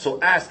more. So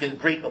ask in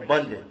great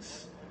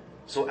abundance.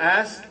 So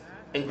ask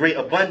in great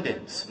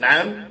abundance.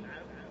 Naam.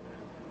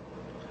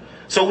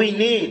 So we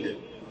need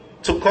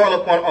to call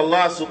upon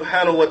Allah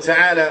subhanahu wa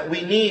ta'ala.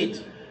 We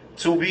need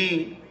to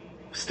be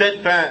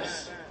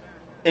steadfast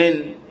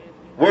in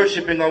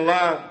worshiping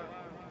Allah,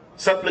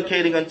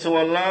 supplicating unto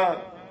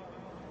Allah,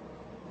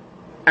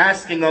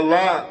 asking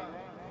Allah,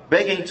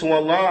 begging to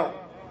Allah.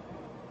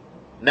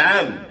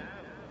 Naam.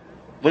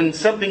 When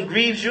something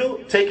grieves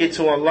you, take it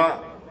to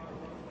Allah.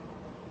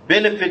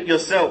 Benefit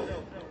yourself.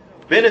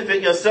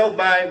 Benefit yourself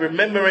by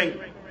remembering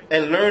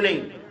and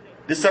learning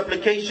the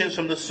supplications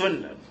from the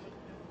Sunnah.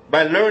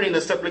 By learning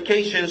the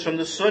supplications from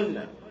the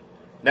Sunnah.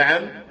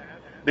 Naam.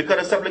 Because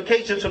the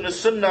supplications from the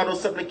Sunnah are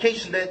those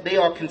supplications that they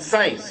are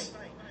concise.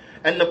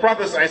 And the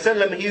Prophet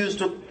ﷺ,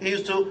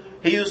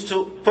 he used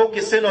to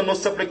focus in on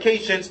those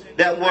supplications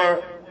that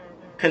were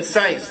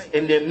concise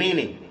in their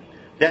meaning.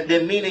 That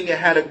their meaning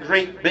had a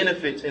great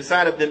benefit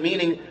inside of the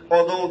meaning,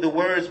 although the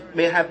words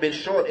may have been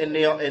short in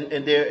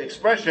their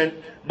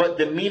expression, but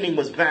the meaning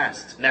was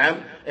vast.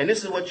 Now, and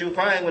this is what you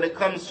find when it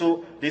comes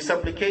to the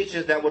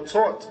supplications that were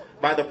taught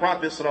by the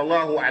Prophet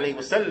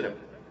ﷺ.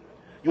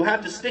 You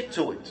have to stick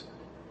to it.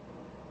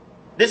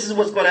 This is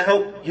what's going to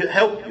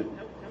help you,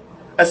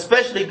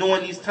 especially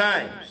during these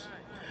times.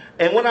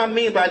 And what I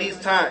mean by these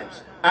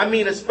times, I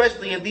mean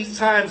especially in these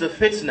times of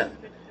fitna,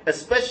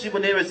 especially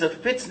when there is a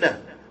fitna,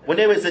 when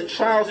there is a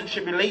trials and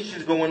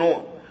tribulations going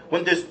on,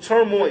 when there's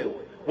turmoil,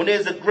 when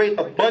there's a great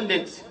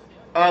abundance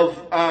of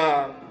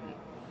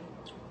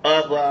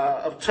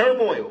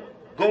turmoil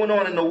going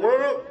on in the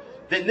world,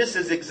 then this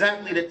is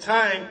exactly the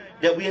time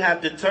that we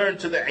have to turn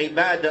to the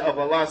ibadah of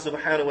Allah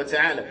subhanahu wa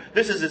ta'ala.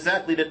 This is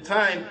exactly the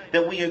time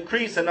that we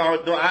increase in our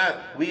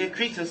dua, we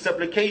increase in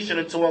supplication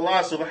unto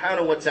Allah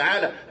subhanahu wa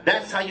ta'ala.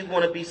 That's how you're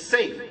going to be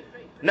safe.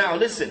 Now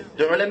listen,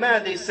 the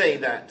ulama, they say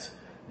that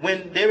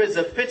when there is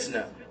a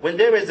fitna, when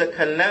there is a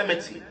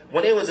calamity,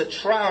 when there is a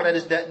trial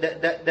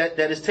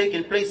that is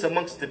taking place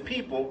amongst the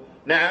people,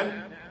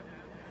 now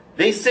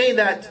they say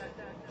that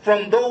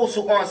from those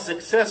who are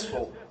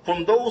successful,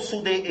 from those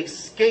who they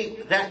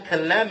escape that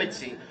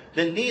calamity,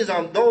 then these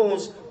are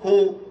those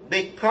who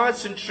they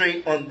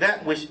concentrate on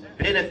that which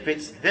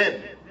benefits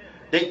them.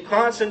 They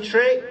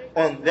concentrate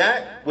on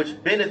that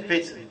which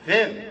benefits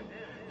them.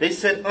 They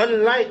said,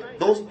 unlike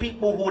those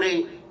people who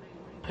they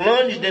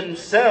plunge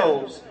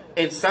themselves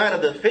inside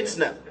of the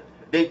fitna,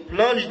 they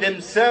plunge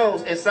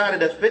themselves inside of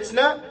the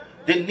fitna,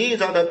 then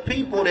these are the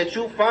people that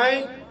you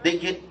find they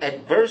get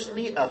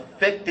adversely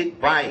affected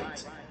by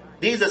it.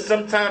 These are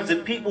sometimes the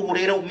people who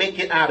they don't make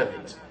it out of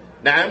it.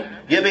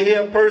 Now, you ever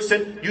hear a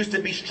person used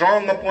to be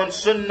strong upon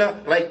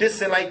sunnah like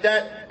this and like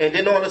that, and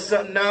then all of a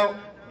sudden now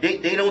they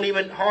don't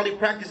even hardly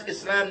practice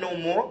Islam no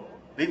more?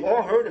 We've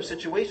all heard of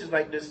situations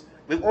like this.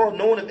 We've all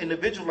known of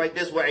individuals like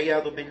this,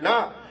 wa'iyadu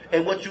billah.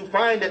 And what you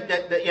find that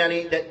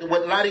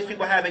what a lot of these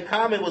people have in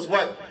common was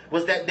what?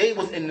 Was that they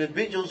was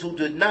individuals who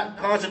did not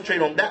concentrate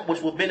on that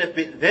which would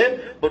benefit them,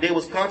 but they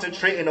was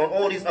concentrating on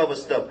all these other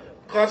stuff.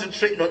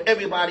 Concentrating on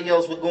everybody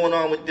else what's going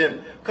on with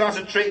them.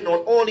 Concentrating on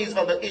all these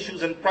other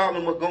issues and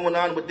problems what's going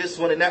on with this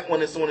one and that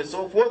one and so on and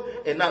so forth,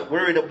 and not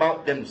worried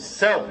about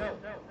themselves.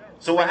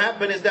 So what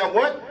happened is that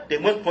what? They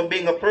went from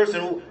being a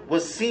person who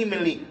was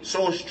seemingly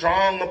so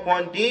strong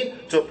upon deen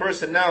to a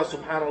person now,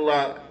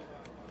 subhanAllah,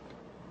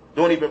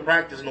 don't even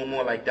practice no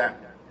more like that.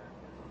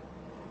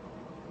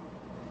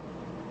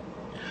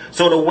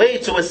 So the way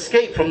to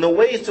escape from the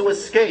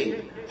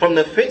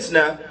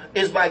fitna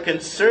is by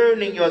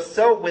concerning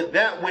yourself with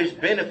that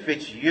which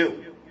benefits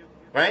you.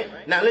 Right?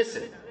 Now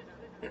listen.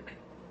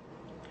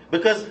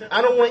 Because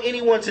I don't want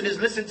anyone to just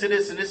listen to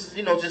this and this is,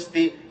 just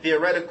the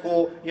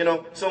theoretical,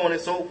 so on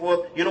and so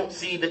forth. You don't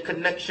see the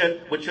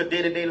connection with your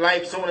day-to-day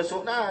life, so on and so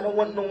forth. Nah, I don't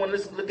want no one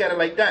to look at it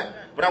like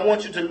that. But I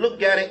want you to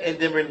look at it and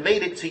then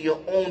relate it to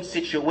your own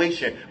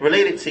situation.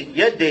 Relate it to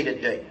your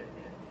day-to-day.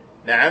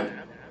 Now,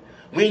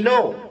 we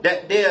know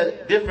that there are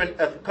different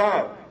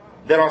adhkar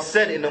that are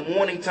said in the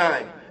morning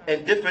time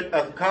and different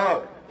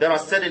adhkar that are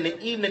said in the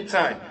evening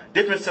time.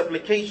 Different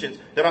supplications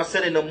that are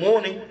said in the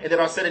morning and that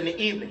are said in the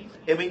evening.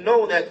 And we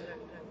know that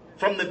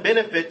from the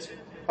benefit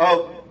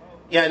of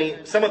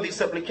some of these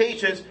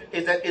supplications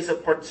is that it's a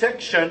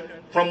protection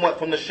from what?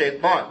 From the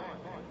shaitan.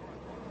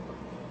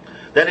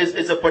 That is,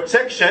 it's a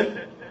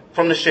protection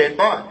from the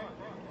shaitan.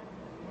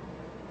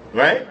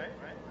 Right?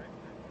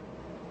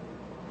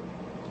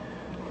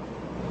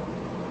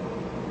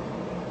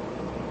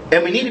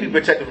 And we need to be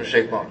protected from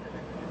shaitan.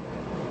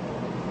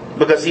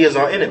 Because he is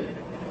our enemy.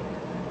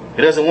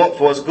 He doesn't want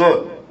for us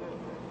good.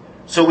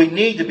 So we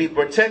need to be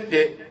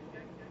protected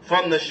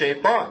from the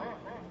shaitan.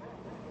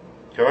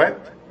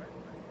 Correct?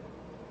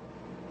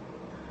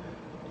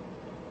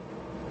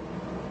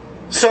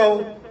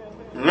 So,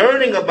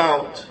 learning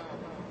about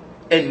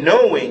and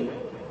knowing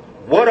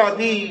what are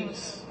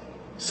these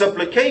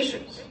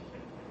supplications,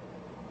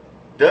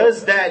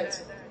 does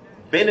that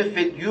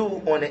benefit you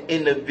on an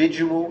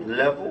individual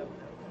level?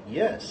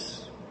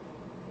 Yes.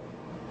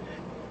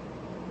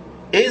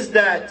 Is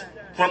that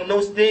from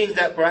those things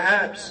that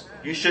perhaps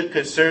you should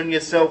concern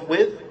yourself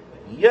with?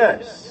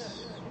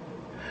 Yes.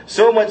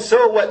 So much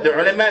so what the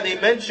ulama, they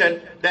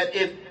mentioned that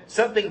if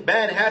something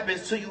bad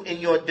happens to you in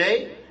your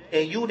day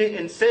and you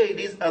didn't say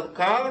these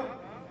adhkar,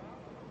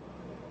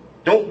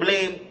 don't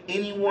blame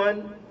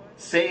anyone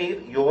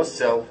save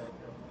yourself.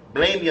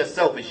 Blame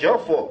yourself. It's your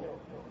fault.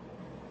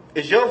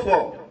 It's your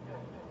fault.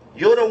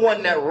 You're the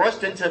one that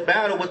rushed into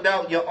battle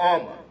without your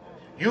armor.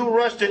 You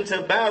rushed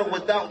into battle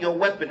without your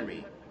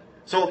weaponry.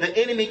 So if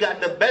the enemy got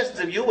the best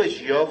of you,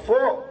 it's your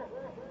fault.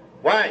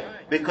 Why?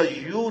 Because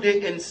you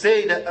didn't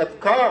say the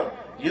adhkar.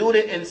 You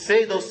didn't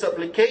say those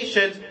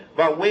supplications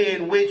by way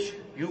in which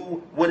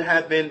you would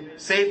have been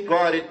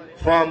safeguarded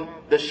from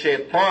the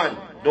shaitan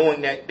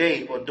during that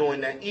day or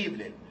during that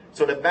evening.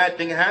 So the bad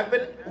thing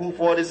happened. Whose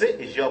fault is it?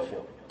 It's your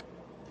fault.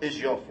 It's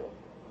your fault.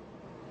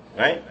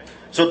 Right?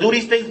 So do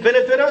these things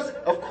benefit us?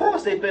 Of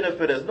course they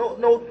benefit us.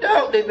 No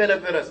doubt they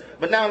benefit us.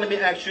 But now let me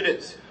ask you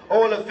this.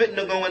 All the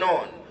fitna going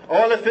on.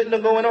 All the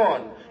fitna going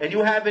on. And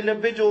you have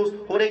individuals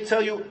who they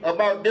tell you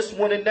about this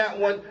one and that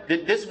one.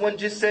 That this one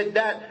just said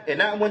that. And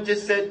that one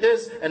just said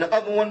this. And the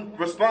other one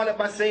responded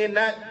by saying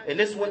that. And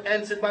this one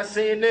answered by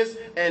saying this.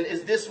 And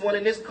is this one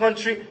in this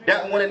country.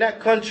 That one in that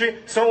country.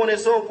 So on and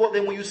so forth.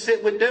 And when you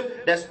sit with them,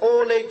 that's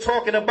all they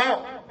talking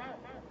about.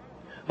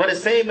 But the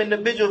same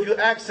individual, if you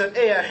ask them,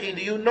 hey, akhi,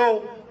 do you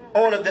know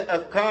all of the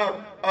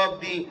adhkar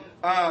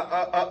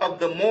of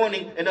the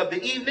morning and of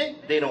the evening?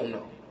 They don't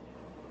know.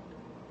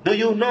 Do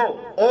you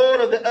know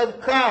all of the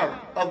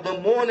adhkar of the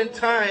morning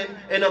time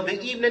and of the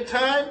evening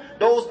time?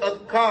 Those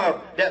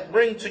adhkar that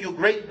bring to you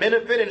great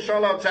benefit,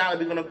 inshallah ta'ala,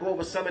 we're going to go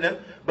over some of them,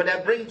 but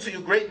that bring to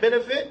you great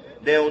benefit,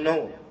 they don't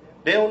know.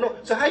 They don't know.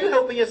 So how you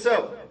helping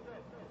yourself?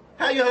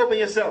 How you helping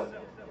yourself?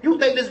 You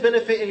think this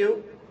benefiting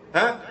you?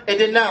 Huh? And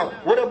then now,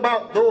 what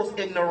about those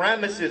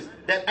ignoramuses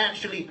that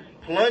actually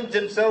plunge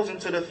themselves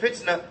into the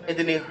fitna and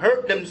then they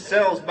hurt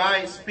themselves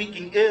by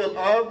speaking ill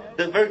of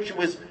the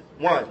virtuous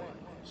ones?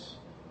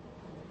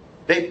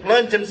 They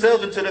plunge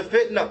themselves into the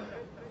fitna,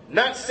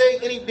 not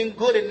saying anything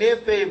good in their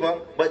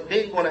favor, but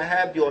they're going to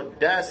have the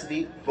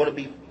audacity, going to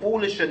be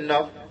foolish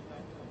enough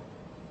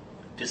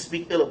to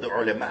speak ill of the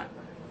ulama.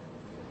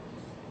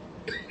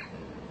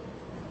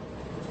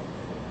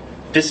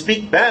 To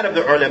speak bad of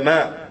the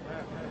ulama,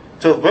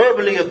 to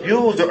verbally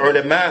abuse the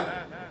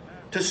ulama,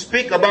 to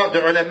speak about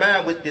the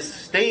ulama with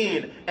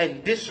disdain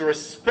and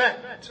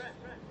disrespect.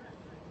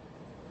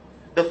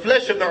 The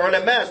flesh of the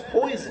ulama is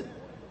poison.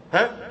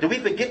 Huh? Do we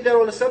forget that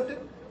all of something?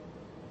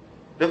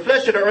 The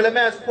flesh of the ulama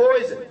is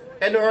poison.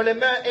 And the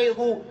ulama ain't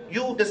who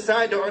you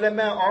decide the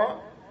ulama are.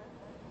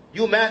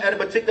 You mad at a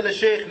particular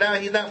sheikh, now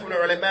he's not from the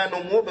ulama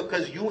no more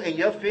because you and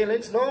your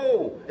feelings?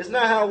 No, it's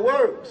not how it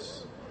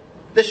works.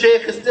 The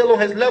sheikh is still on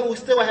his level,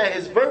 still had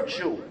his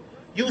virtue.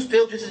 You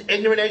still just as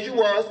ignorant as you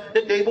was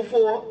the day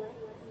before.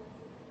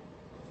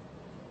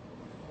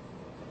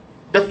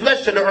 The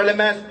flesh of the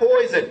ulama is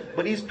poison.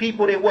 But these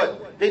people, they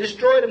what? They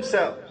destroy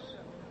themselves.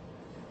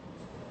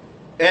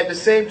 At the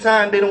same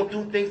time, they don't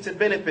do things to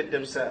benefit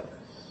themselves.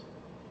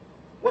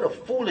 What a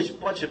foolish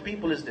bunch of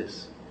people is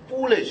this?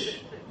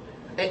 Foolish.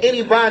 And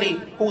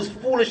anybody who's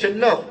foolish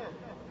enough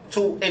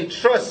to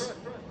entrust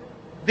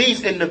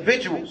these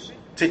individuals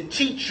to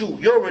teach you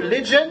your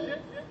religion,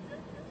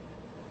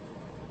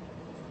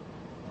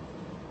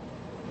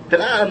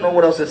 then I don't know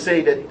what else to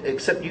say that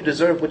except you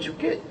deserve what you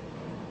get.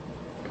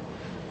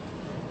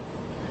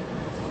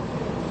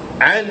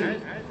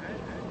 عن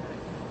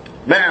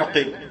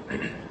معقل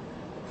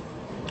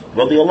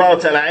رضي الله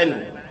تعالى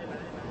عنه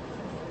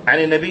عن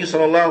النبي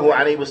صلى الله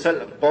عليه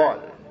وسلم قال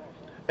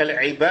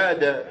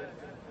العبادة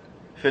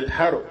في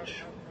الحرج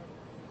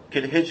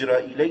كالهجرة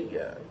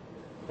إلي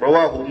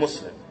رواه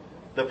مسلم.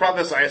 The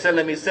Prophet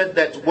ﷺ, he said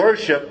that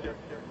worship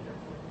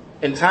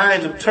in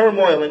times of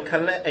turmoil and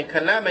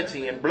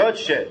calamity and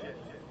bloodshed,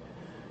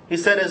 he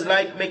said, is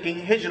like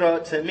making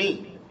hijrah to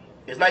me.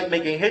 It's like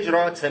making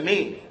hijrah to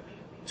me,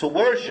 to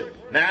worship.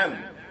 نعم.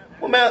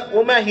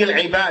 وما هي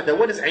العبادة?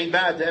 What is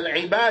عبادة?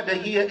 العبادة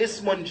هي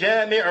اسم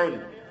جامع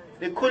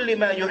لكل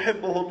ما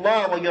يحبه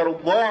الله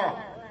ويرضاه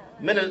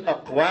من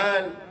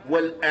الأقوال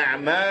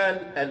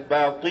والأعمال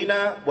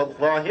الباطنة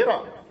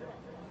والظاهرة.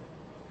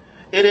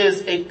 It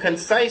is a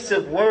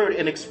concisive word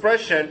and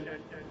expression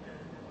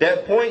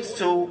that points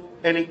to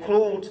and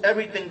includes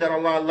everything that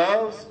Allah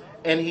loves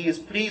and He is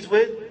pleased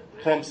with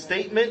from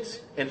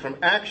statements and from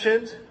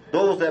actions,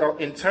 those that are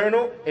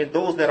internal and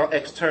those that are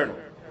external.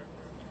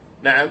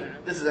 Now,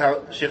 this is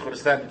how Shaykh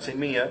al-Islam ibn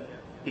Taymiyyah,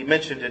 he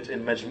mentioned it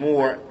in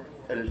Majmu'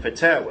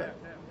 al-Fatawa.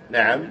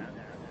 Now,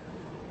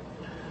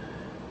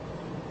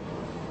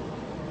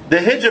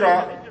 the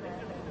hijrah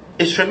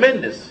is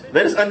tremendous.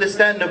 Let us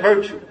understand the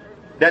virtue.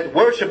 That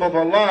worship of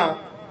Allah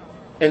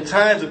in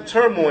times of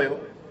turmoil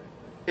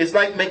is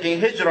like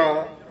making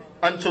hijrah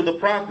unto the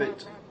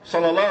Prophet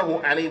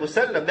sallallahu alaihi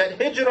wasallam.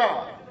 That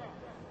hijrah,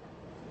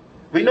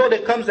 we know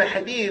there comes a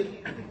hadith,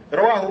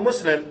 rawahu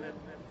Muslim,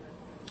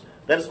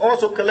 that is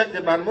also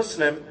collected by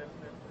Muslim,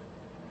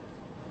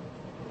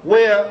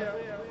 where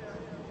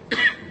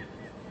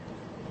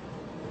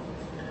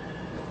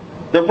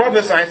the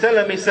Prophet sallallahu alaihi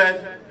wasallam, he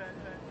said,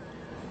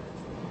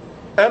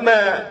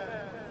 أما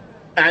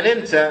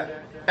علمت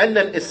أن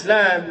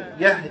الإسلام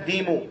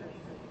يهدم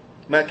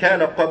ما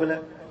كان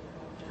قبله.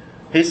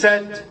 He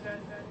said,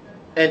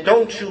 and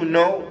don't you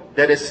know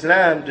that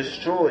Islam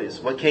destroys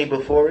what came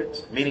before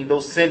it? Meaning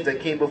those sins that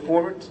came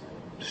before it,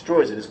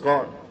 destroys it, it's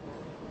gone.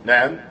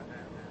 نعم.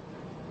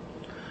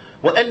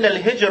 وأن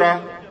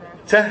الهجرة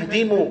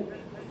تهدم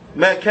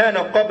ما كان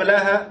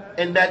قبلها,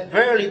 and that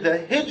verily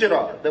the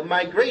hijrah, the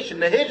migration,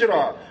 the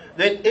hijrah,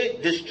 that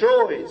it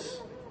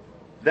destroys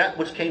that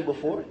which came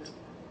before it.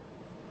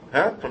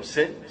 From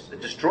sins,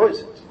 it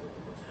destroys it.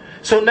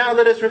 So now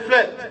let us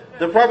reflect.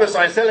 The Prophet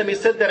ﷺ, he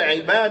said that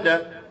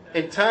ibadah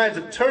in times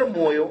of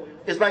turmoil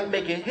is like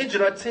making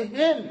hijrah to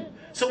him.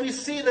 So we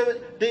see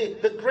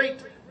the great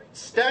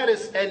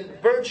status and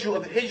virtue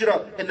of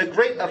hijrah and the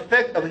great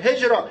effect of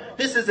hijrah.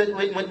 This is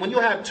when you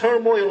have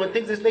turmoil and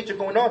things of this nature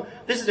going on,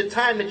 this is the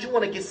time that you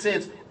want to get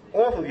sins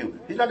off of you.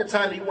 It's not the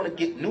time that you want to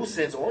get new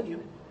sins on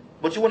you,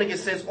 but you want to get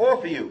sins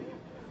off of you.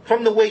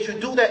 From the ways you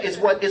do that is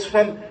what is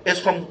from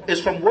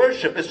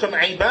worship, it's from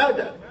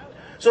ibadah.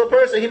 So a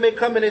person, he may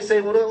come in and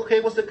say, well,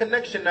 okay, what's the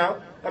connection now?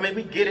 I mean,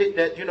 we get it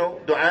that,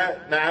 dua,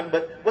 na'am,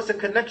 but what's the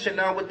connection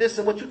now with this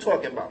and what you're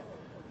talking about?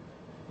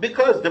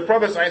 Because the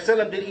Prophet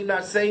ﷺ, did he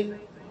not say,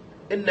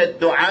 inna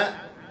dua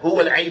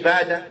huwa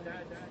al-ibadah?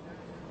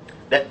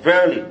 That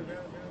verily,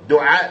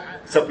 dua,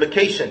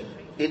 supplication,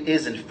 it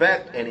is in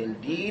fact and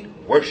indeed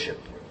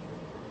worship.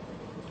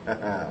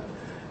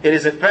 It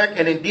is in fact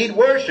and indeed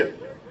worship.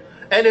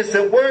 And it's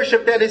a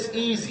worship that is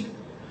easy.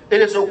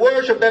 It is a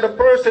worship that a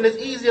person is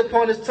easy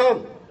upon his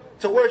tongue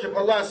to worship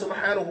Allah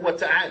subhanahu wa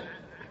ta'ala.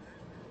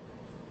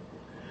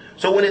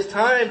 So when it's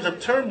times of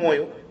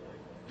turmoil,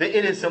 then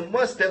it is a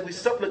must that we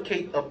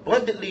supplicate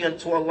abundantly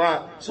unto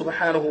Allah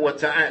subhanahu wa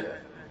ta'ala.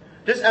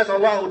 Just as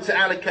Allah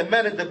ta'ala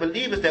commanded the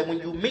believers that when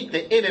you meet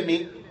the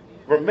enemy,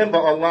 remember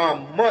Allah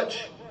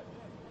much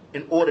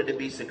in order to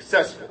be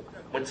successful.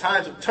 When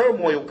times of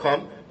turmoil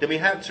come, then we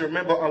have to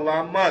remember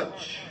Allah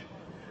much.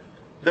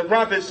 The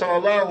Prophet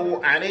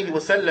sallallahu alayhi wa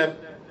sallam,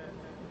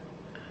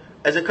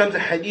 as it comes to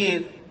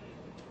hadith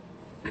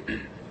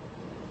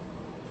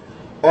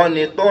on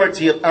the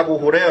authority of Abu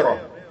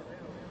Hurairah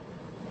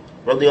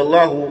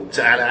radiyallahu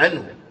ta'ala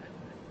anhu,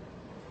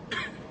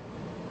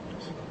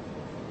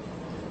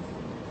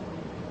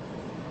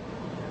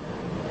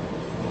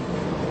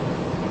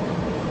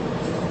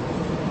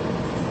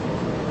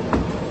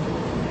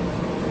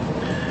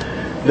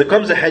 there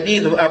comes a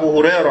hadith of Abu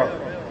Hurairah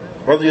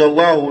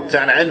radiyallahu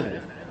ta'ala anhu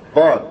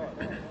قال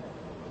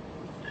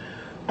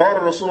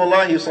قال رسول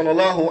الله صلى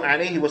الله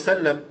عليه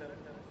وسلم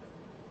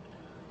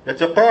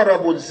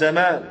يتقارب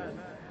الزمان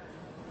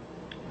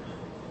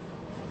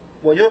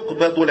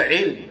ويقبض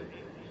العلم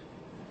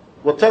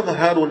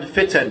وتظهر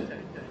الفتن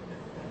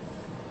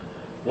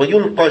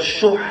ويلقى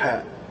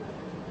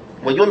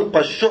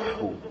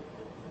الشح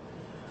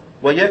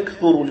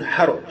ويكثر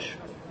الحرج.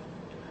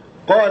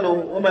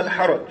 قالوا وما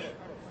الحرج؟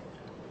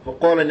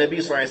 فقال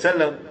النبي صلى الله عليه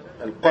وسلم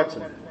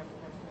القتل.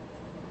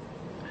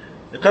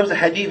 There comes a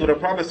hadith where the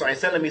Prophet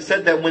ﷺ, he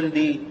said that when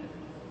the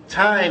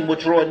time would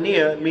draw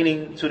near,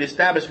 meaning to the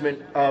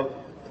establishment of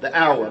the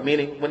hour,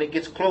 meaning when it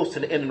gets close to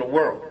the end of the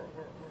world.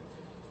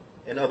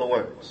 In other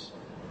words,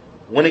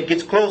 when it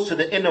gets close to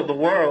the end of the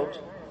world,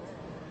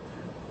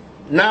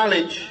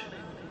 knowledge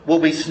will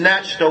be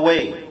snatched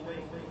away.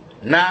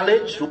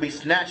 Knowledge will be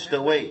snatched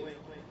away.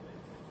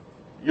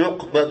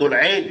 يُقْبَضُ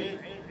الْعِلْمِ.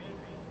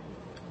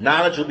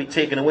 Knowledge will be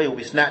taken away, will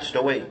be snatched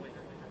away.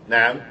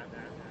 Now,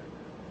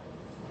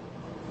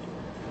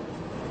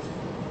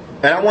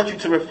 and I want you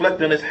to reflect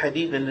on this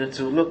hadith and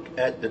to look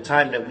at the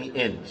time that we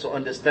in. So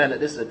understand that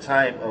this is a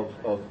time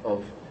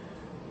of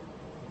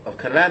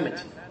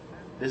calamity.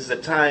 This is a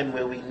time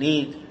where we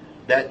need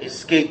that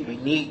escape. We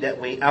need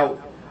that way out.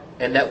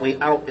 And that way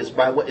out is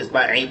by what? Is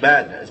by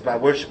ibadah. It's by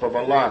worship of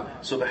Allah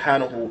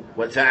subhanahu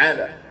wa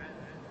ta'ala.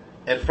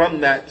 And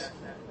from that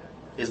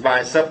is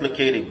by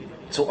supplicating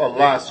to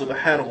Allah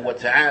subhanahu wa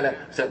ta'ala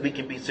so that we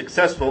can be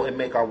successful and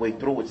make our way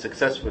through it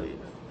successfully.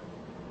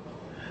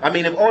 I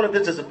mean, if all of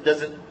this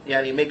doesn't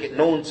make it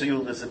known to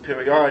you the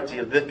superiority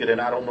of dhikr, then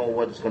I don't know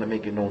what is going to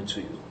make it known to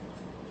you.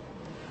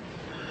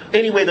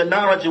 Anyway, the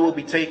knowledge will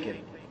be taken.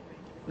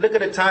 Look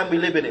at the time we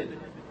live in.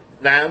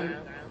 Naam.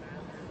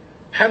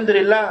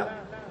 Alhamdulillah,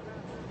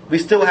 we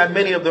still have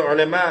many of the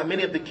ulama,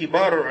 many of the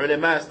kibar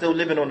ulama still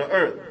living on the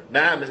earth.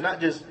 Naam, it's not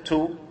just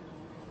two.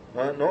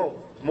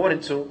 No, it's more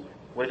than two.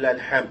 Walillah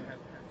alhamd.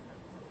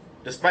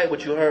 Despite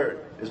what you heard,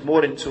 it's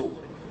more than two.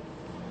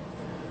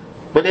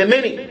 But there are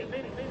many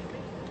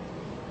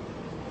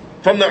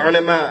from the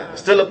ulama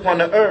still upon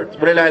the earth.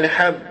 Walillah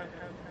alhamd.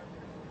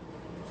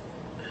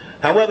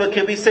 However,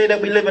 can we say that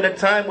we live in a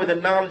time where the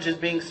knowledge is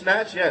being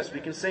snatched? Yes,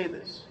 we can say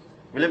this.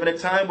 We live in a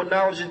time where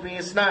knowledge is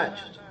being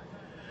snatched.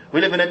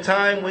 We live in a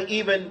time where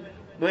even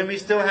when we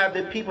still have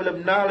the people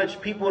of knowledge,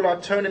 people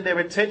are turning their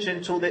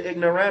attention to the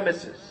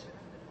ignoramuses.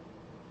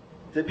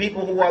 The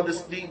people who are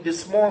the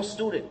small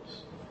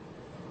students.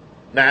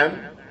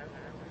 Naam.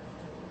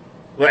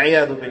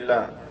 Wa'iyadu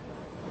billah.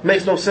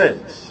 Makes no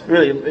sense.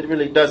 Really, it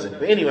really doesn't.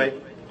 But anyway.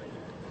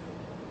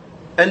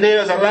 And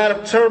there's a lot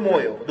of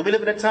turmoil. Do we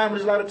live in a time where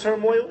there's a lot of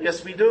turmoil?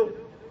 Yes, we do.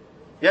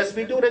 Yes,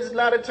 we do. There's a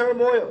lot of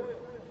turmoil.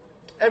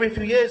 Every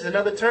few years,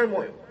 another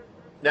turmoil.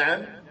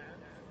 Naam.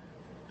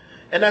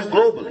 And that's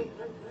globally.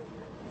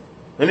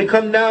 When we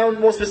come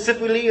down more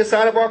specifically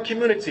inside of our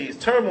communities,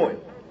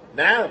 turmoil.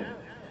 Naam.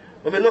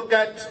 When we look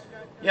at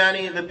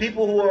the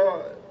people who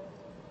are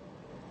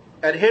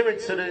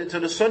adherents to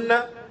the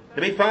sunnah,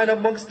 do we find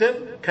amongst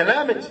them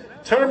calamity,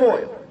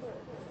 turmoil.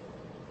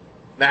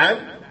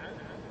 Naam.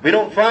 We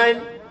don't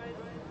find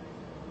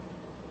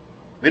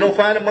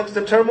amongst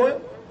them turmoil.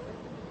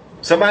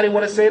 Somebody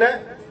want to say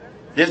that?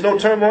 There's no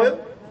turmoil?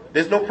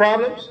 There's no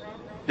problems?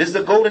 This is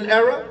the golden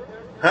era?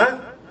 Huh?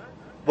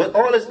 But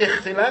all this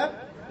ikhtilaf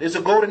is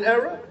a golden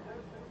era?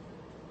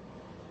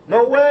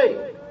 No way.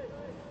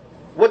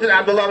 What did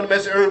Abdullah ibn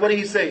Mas'ud, what did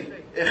he say?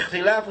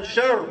 Ikhtilaf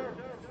al-shar.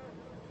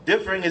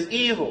 Differing is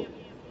evil.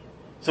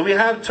 So we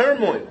have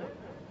turmoil.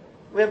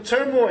 We have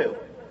turmoil.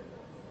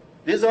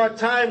 This is our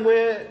time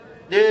where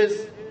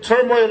there's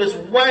turmoil is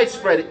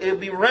widespread. It'll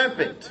be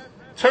rampant.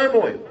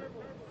 Turmoil.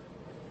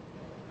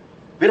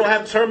 We don't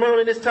have turmoil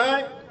in this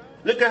time.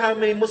 Look at how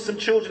many Muslim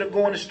children are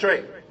going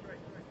astray.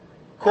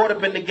 Caught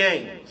up in the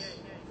gangs.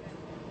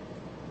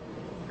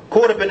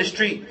 Caught up in the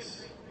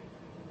streets.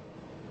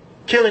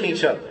 Killing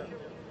each other.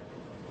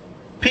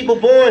 People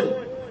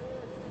born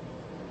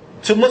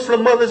to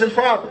Muslim mothers and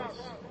fathers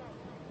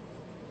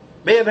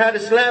may have had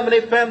Islam in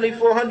their family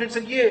for hundreds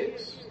of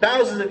years.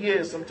 Thousands of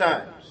years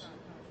sometimes.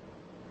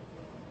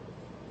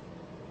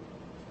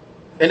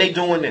 And they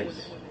doing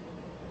this.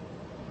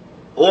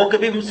 Or it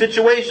could be from a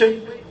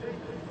situation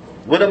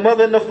where the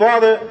mother and the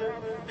father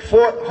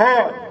fought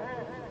hard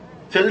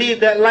to leave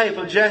that life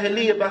of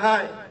Jahiliyyah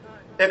behind,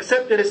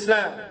 accepted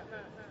Islam.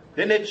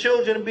 Then their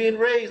children being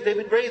raised, they've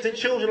been raising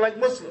children like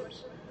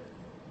Muslims.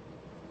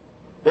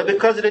 But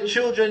because of the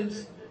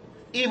children's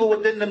evil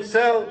within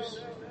themselves,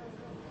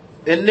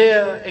 in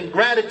their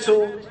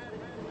ingratitude,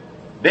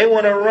 they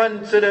want to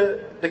run to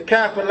the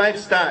kafir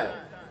lifestyle.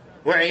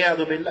 وَعِيَاذُ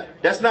بِاللَّهِ.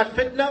 That's not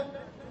fitna.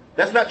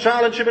 That's not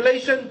trial and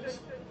tribulations.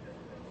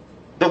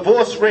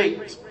 Divorce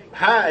rate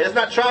high. That's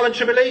not trial and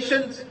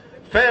tribulations.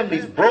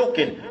 Families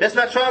broken. That's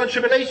not trial and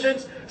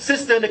tribulations.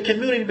 Sister in the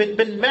community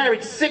been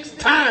married 6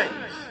 times.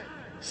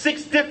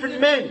 6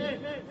 different men.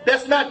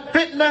 That's not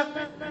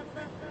fitna.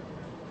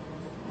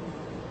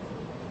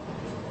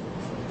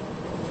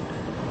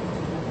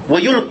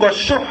 وَيُلْقَى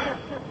الشُّحْ.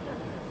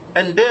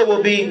 And there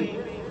will be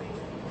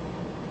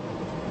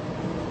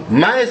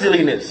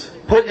miserliness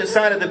put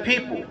inside of the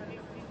people.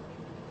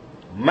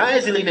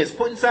 Miserliness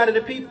put inside of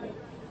the people.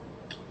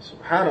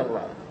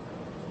 Subhanallah.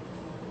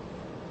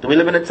 Do we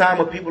live in a time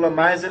where people are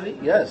miserly?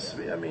 Yes,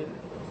 I mean,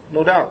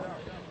 no doubt.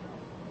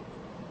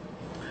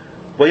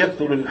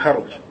 وَيَكْثُرُ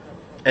الْحَرْجِ.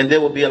 And there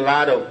will be a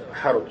lot of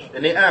harj.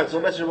 And they asked, O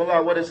Messenger of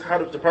Allah, what is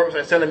harj? The Prophet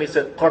ﷺ, he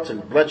said,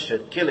 qatl,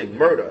 bloodshed, killing,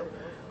 murder.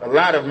 A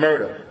lot of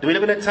murder. Do we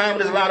live in a time where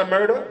there's a lot of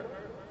murder?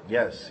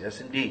 Yes, yes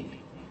indeed.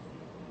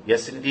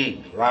 Yes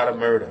indeed. A lot of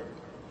murder.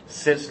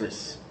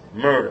 Senseless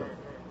murder.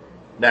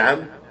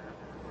 Na'am.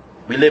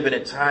 We live in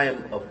a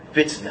time of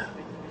fitna.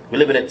 We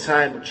live in a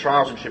time of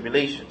trials and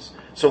tribulations.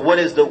 So what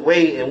is the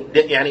way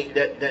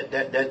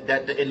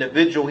that the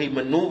individual he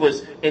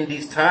maneuvers in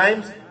these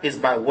times is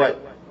by what?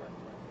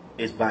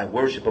 Is by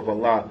worship of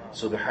Allah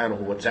subhanahu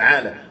wa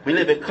ta'ala. We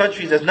live in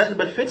countries that's nothing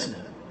but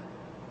fitna.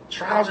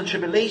 Trials and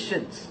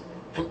tribulations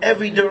from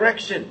every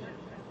direction.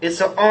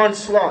 It's an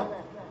onslaught.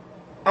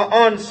 An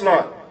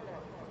onslaught.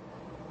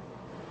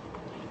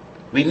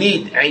 We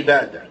need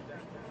ibadah.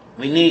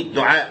 We need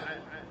dua.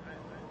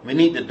 We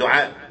need the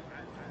dua.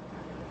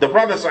 The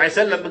Prophet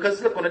ﷺ,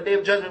 because look, on the day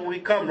of judgment when we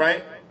come,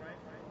 right?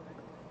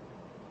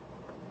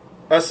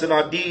 Us and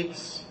our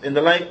deeds and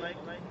the like,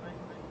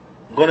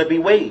 going to be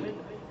weighed.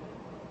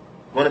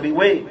 Going to be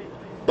weighed.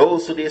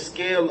 Those who their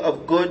scale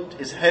of good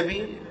is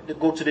heavy, they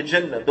go to the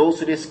Jannah. Those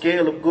who their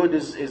scale of good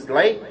is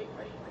light,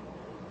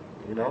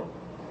 you know,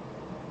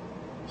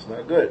 it's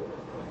not good.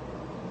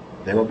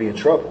 They're going to be in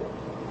trouble.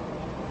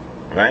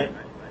 Right?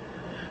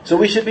 So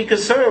we should be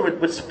concerned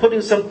with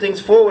putting some things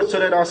forward so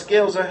that our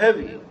scales are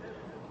heavy.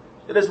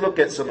 So let's look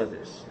at some of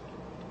this.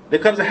 There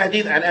comes a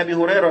hadith عن أبي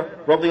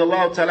هريرة رضي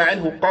الله تعالى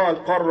عنه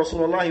قال قال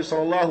رسول الله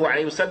صلى الله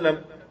عليه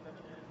وسلم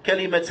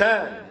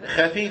كلمتان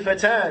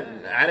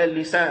خفيفتان على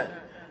اللسان.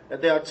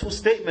 That there are 2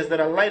 statements that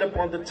are light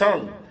upon the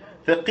tongue.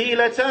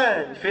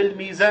 ثقيلتان في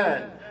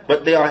الميزان.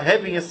 But they are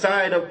heavy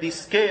inside of these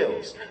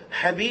scales.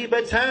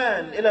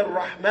 حبيبتان إلى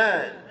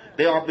الرحمن.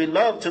 They are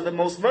beloved to the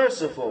most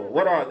merciful.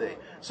 What are they?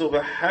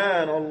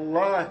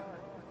 Subhanallah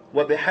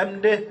wa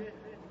bihamdih.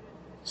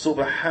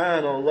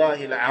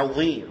 Subhanallah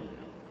al-azim.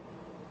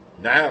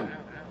 Naam.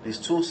 These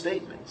 2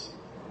 statements.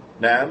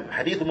 Naam.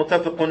 Hadith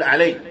muttafiqun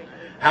alayh.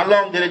 How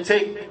long did it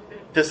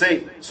take to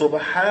say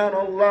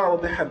Subhanallah wa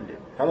bihamdih?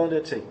 How long did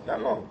it take?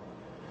 Not long.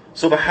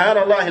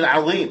 Subhanallah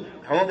al-azim.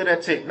 How long did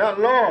that take? Not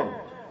long.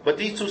 But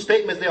these 2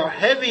 statements, they are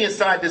heavy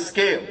inside the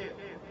scale.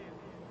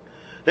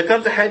 There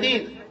comes a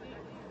hadith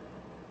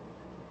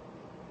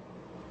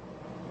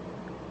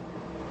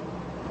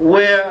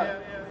where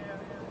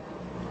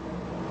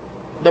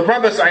the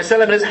Prophet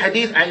ﷺ in his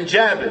hadith عن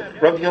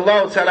جابر رضي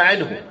الله تعالى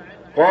عنه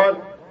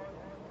قال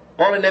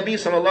قال النبي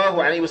صلى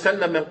الله عليه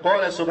وسلم من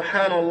قال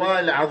سبحان الله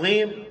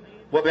العظيم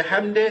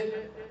وبحمده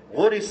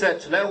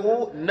غرست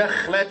له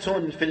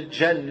نخلة في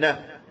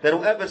الجنة. That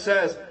whoever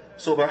says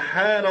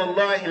سبحان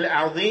الله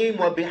العظيم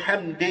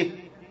وبحمده,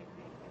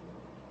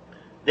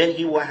 then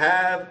he will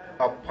have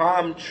a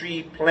palm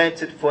tree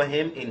planted for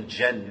him in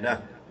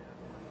Jannah.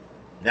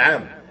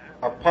 Naam.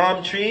 A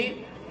palm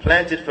tree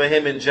planted for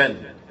him in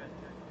Jannah.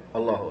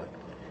 Allahu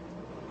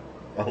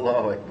Akbar.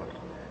 Allahu Akbar.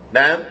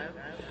 Now,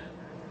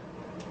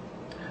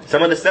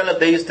 some of the Salaf,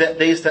 they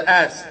used to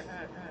ask,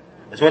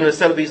 as one of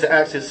the Salaf used to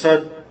ask his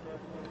son,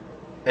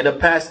 in the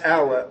past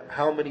hour,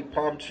 how many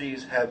palm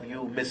trees have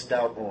you missed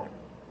out on?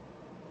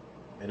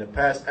 In the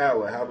past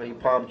hour, how many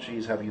palm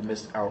trees have you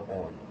missed out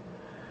on?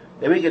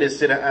 Then we get to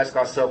sit and ask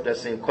ourselves that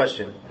same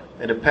question.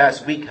 In the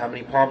past week, how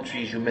many palm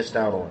trees you missed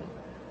out on?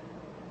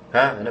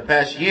 Huh? In the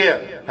past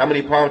year, how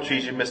many palm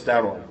trees you missed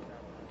out on?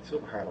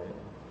 SubhanAllah.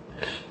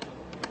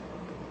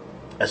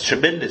 That's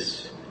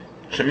tremendous.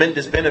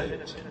 Tremendous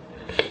benefit.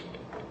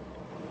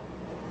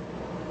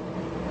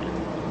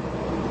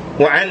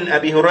 وعن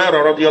أبي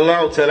هريرة رضي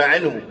الله تعالى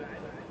عنه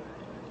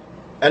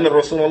أن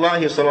رسول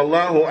الله صلى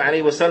الله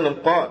عليه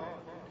وسلم قال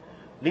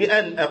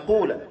لأن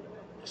أقول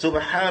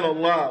سبحان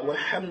الله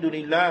والحمد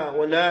لله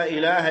ولا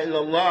إله إلا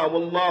الله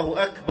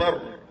والله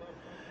أكبر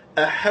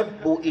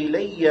أحب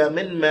إلي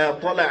مما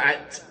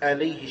طلعت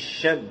عليه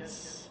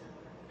الشمس.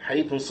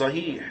 حديث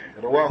صحيح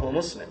رواه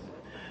مسلم.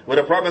 Where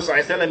the Prophet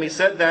ﷺ, he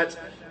said that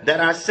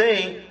I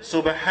say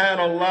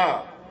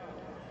Subhanallah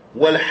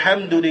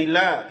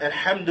walhamdulillah,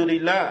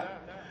 alhamdulillah,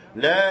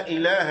 la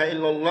ilaha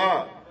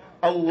illallah,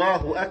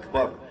 Allahu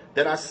Akbar.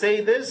 That I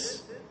say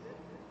this,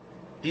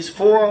 these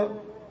 4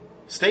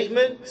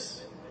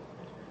 statements,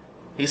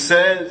 he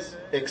says,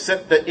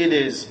 except that it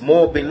is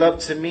more beloved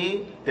to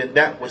me than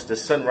that which the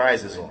sun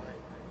rises on.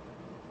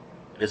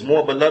 It's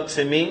more beloved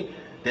to me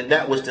than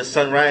that which the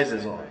sun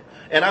rises on.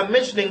 And I'm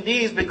mentioning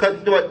these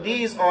because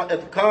these are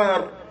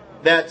adhkar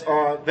that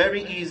are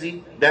very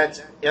easy,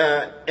 that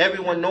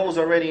everyone knows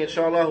already,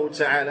 inshallah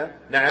ta'ala.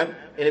 Na'am.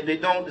 And if they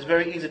don't, it's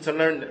very easy to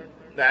learn them.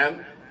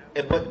 Na'am.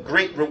 But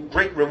great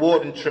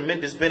reward and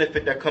tremendous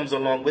benefit that comes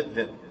along with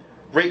them.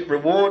 Great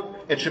reward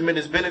and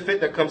tremendous benefit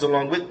that comes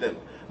along with them.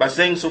 By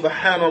saying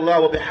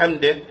subhanallah wa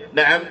bihamdih,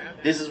 na'am,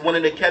 this is one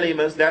of the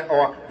kalimas that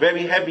are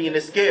very heavy in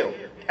the scale.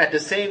 At the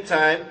same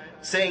time,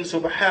 saying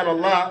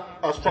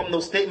subhanallah from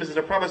those statements of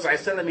the Prophet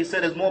ﷺ, he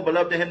said is more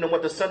beloved to him than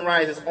what the sun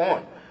rises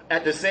on.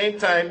 At the same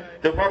time,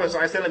 the Prophet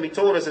ﷺ, he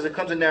told us, as it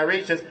comes in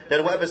narrations,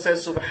 that whoever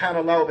says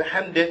subhanallah wa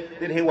bihamdih,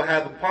 then he will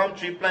have a palm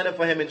tree planted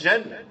for him in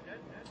Jannah.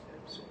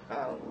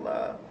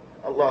 Subhanallah,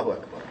 Allahu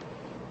Akbar.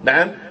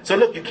 Na'am. So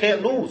look, you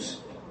can't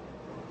lose.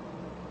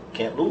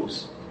 Can't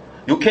lose.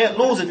 You can't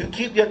lose if you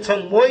keep your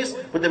tongue moist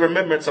with the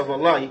remembrance of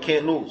Allah. You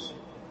can't lose.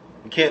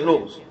 You can't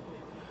lose.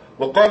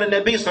 وقال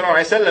النبي صلى الله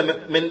عليه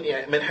وسلم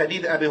من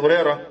حديث أبي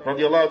هريرة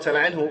رضي الله تعالى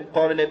عنه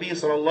قال النبي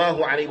صلى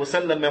الله عليه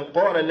وسلم من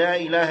قال لا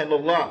إله إلا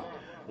الله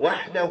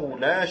وحده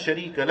لا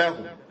شريك له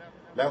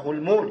له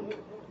الملك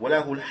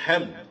وله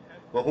الحمد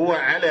وهو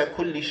على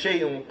كل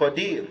شيء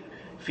قدير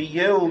في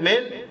يوم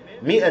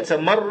 100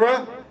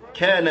 مرة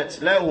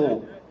كانت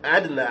له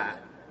عدل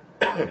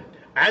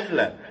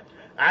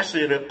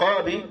 10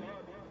 رقاب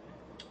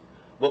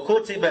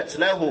وكتبت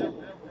له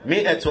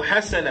 100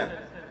 حسنة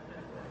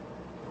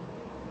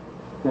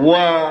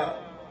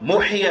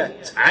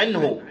ومحيت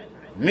عنه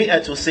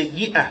 100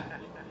 سيئة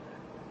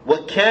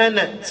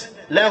وكانت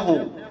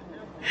له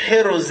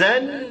حرزا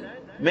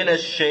من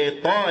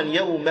الشيطان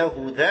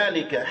يومه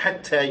ذلك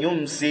حتى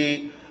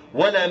يمسي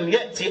ولم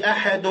يأتي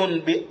أحد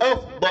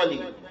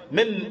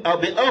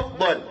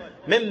بأفضل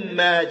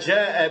مما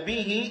جاء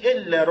به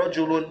إلا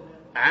رجل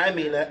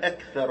عمل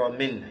أكثر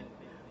منه.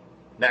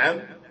 نعم.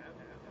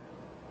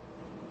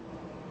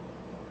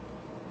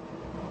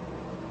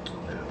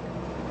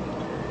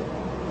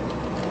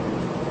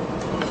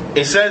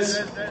 It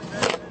says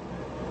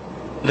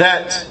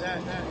that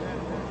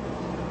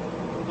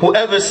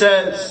whoever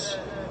says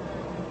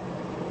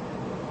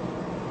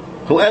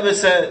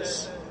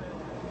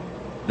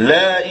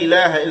La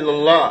ilaha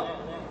illallah,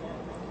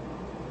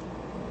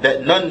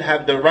 that none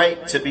have the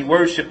right to be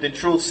worshipped in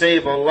truth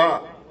save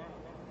Allah,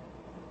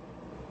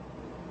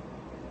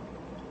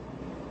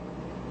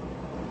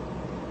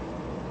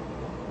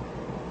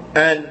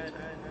 and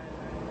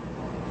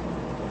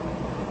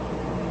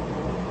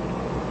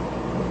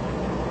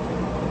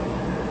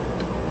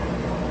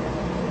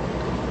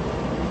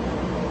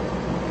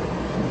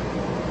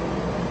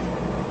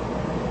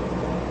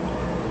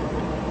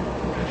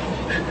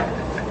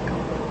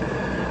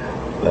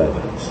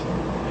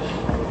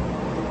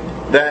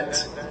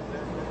that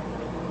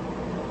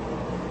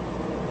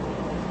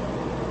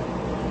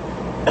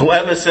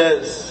whoever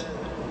says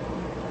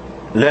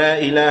La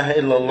ilaha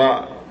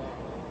illallah,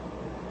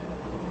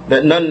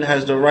 that none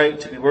has the right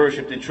to be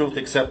worshipped in truth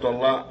except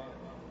Allah,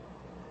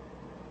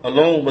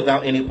 alone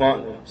without any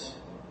partners.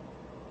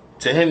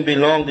 To him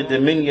belong the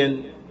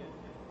dominion,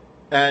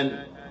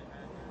 and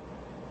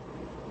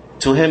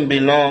to him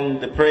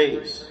belong the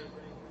praise.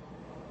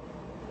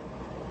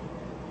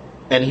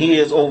 And he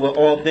is over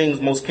all things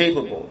most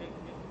capable.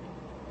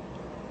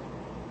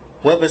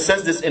 Whoever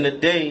says this in a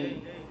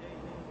day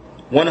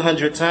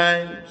 100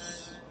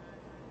 times,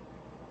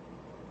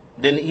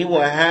 then he will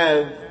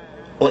have,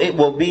 or it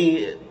will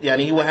be,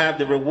 he will have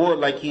the reward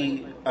like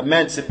he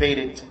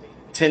emancipated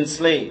 10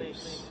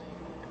 slaves.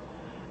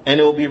 And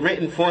it will be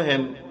written for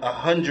him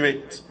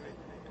 100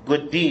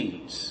 good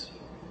deeds.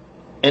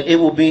 And it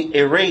will be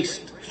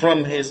erased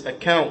from his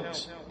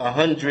account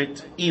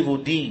 100 evil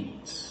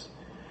deeds.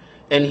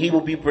 And he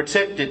will be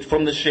protected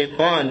from the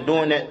shaitan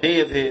during that day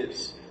of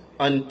his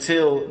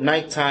until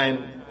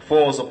nighttime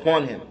falls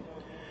upon him.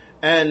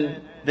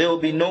 And there will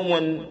be no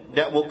one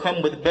that will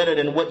come with better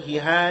than what he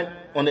had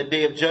on the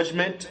day of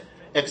judgment,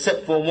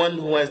 except for one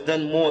who has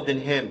done more than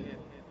him.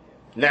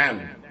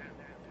 Naam.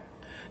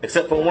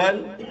 Except for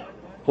one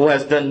who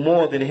has done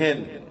more than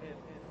him.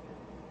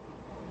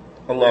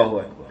 Allahu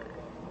Akbar.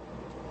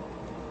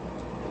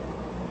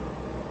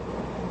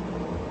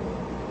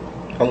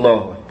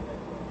 Allahu Akbar.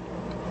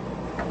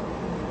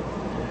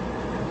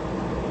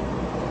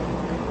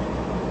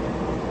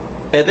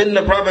 And then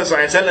the Prophet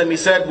ﷺ, he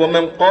said,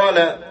 وَمَنْ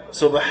قَالَ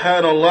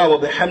سُبْحَانَ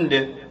اللَّهِ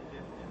وَبِحَمْدِهِ.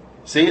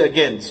 See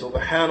again,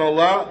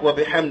 Subhanallah wa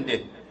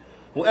bihamdih.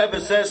 Whoever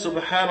says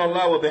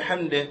Subhanallah wa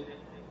bihamdih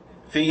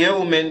fi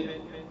yawmin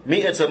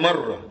 100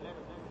 marra,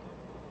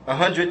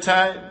 100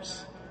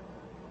 times,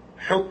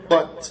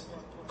 حُطَّتْ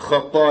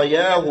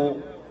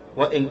خَطَايَاهُ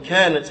وَإِنْ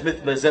كَانَتْ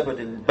مِثْلَ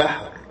زَبَدِ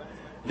الْبَحْرِ.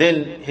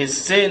 Then his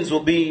sins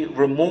will be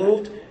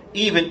removed,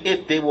 even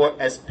if they were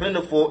as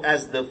plentiful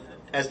as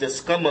the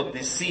scum of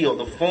the sea or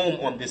the foam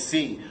on the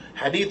sea.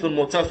 Hadithun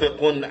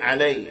mutafiqun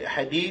alayh,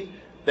 hadith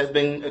that's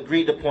been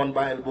agreed upon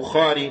by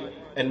Al-Bukhari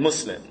and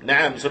Muslim.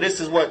 Naam. So this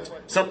is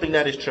something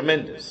that is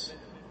tremendous.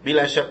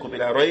 Bila shakku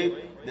bila rayb.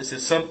 This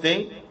is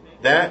something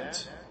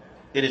that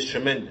it is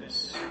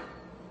tremendous.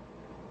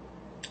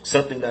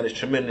 Something that is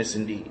tremendous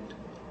indeed.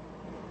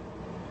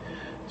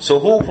 So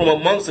who from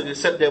amongst us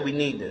except that we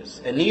need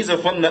this? And these are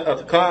from the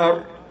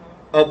adhkar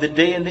of the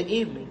day and the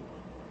evening.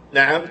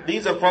 Now,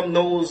 these are from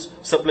those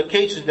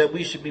supplications that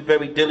we should be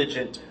very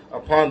diligent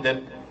upon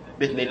them,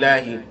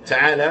 bithnillahi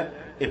ta'ala,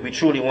 if we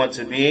truly want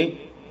to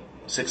be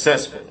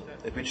successful.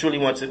 If we truly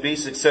want to be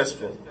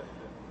successful.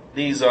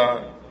 These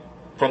are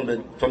from the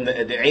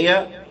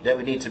ad'iyah that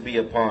we need to be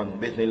upon,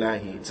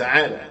 bithnillahi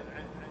ta'ala.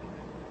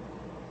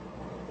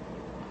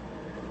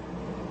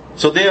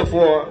 So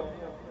therefore,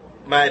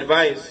 my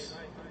advice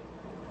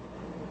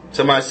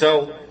to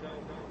myself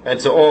and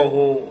to all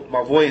who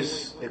my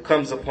voice it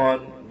comes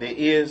upon their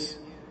ears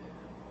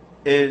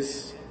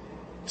is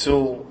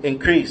to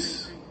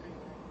increase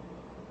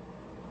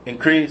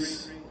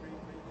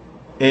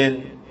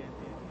in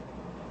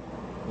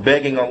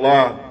begging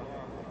Allah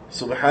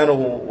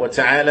subhanahu wa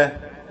ta'ala,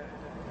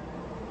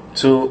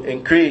 to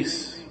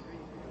increase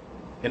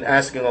in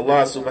asking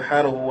Allah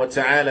subhanahu wa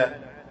ta'ala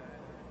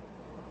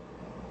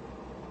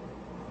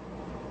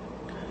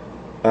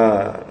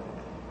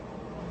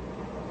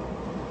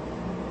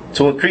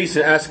to increase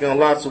in asking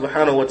Allah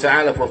subhanahu wa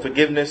ta'ala for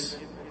forgiveness,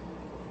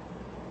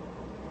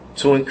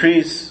 to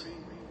increase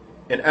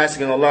in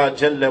asking Allah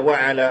Jalla wa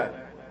ala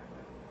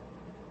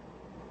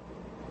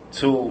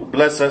to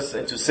bless us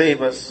and to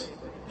save us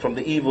from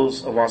the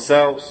evils of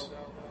ourselves,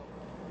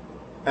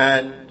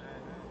 and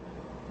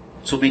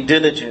to be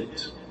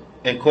diligent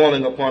in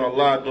calling upon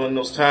Allah during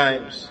those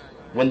times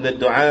when the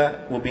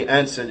dua will be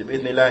answered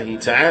bi'idhnillahi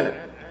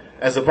ta'ala.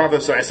 As the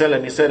Prophet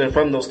ﷺ, he said, and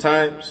from those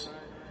times,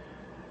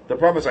 the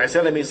Prophet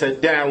ﷺ, he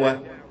said,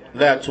 دعوة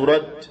لا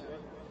ترد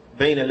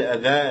بين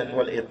الأذان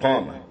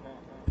والإقامة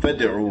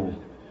فادعوا,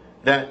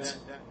 that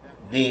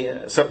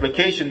the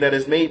supplication that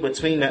is made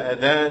between the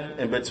adhan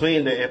and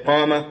between the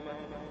iqamah,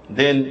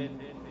 then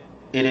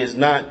it is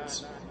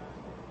not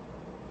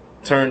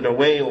turned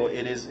away, or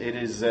it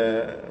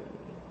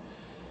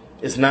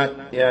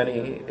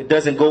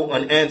doesn't go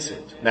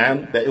unanswered.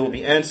 That it will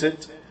be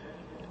answered.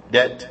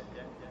 That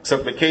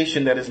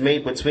supplication that is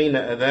made between the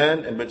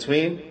adhan and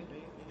between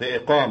the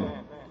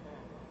iqamah.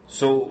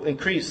 So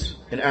increase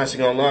in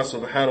asking Allah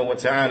subhanahu wa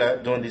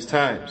ta'ala during these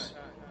times.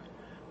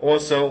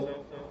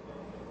 Also,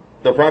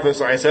 the Prophet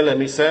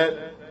ﷺ, he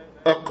said,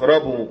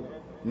 أقرب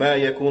ما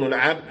يكون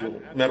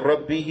العبد من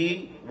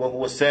ربه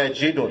وهو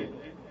ساجد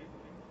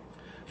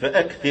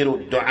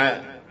فأكثر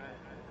الدعاء.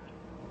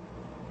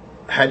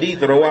 Hadith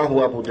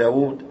rawahu Abu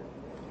Dawood,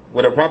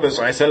 where the Prophet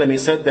ﷺ, he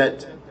said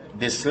that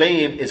the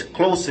slave is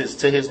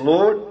closest to his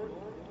Lord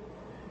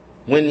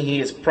when he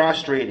is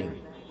prostrating.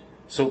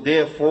 So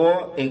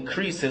therefore,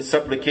 increase in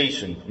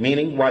supplication,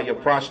 meaning while you're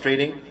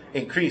prostrating,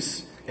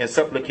 increase in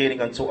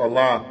supplicating unto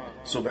Allah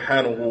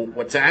subhanahu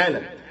wa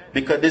ta'ala,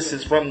 because this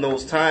is from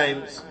those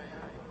times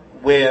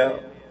where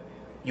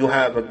you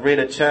have a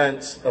greater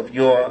chance of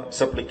your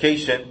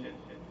supplication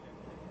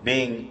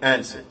being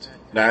answered.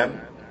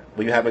 Naam,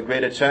 where you have a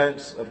greater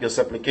chance of your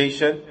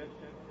supplication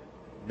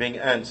being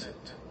answered.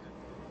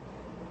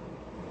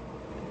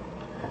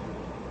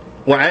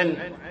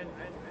 وعن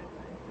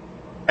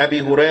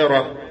أبي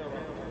هريرة,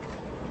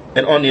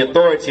 and on the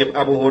authority of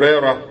Abu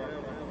Hurairah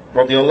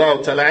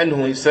radiyallahu ta'ala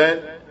anhu, he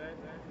said,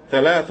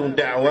 ثلاث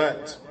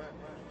دعوات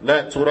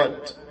لا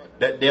ترد,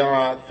 that there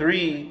are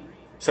three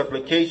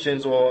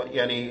supplications, or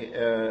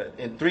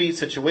in three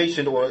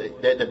situations, or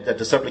that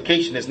the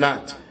supplication is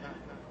not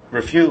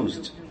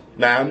refused.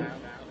 Now,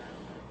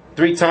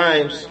 3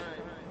 times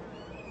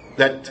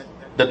that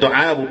the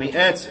dua will be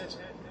answered,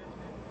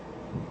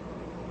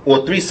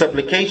 or 3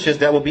 supplications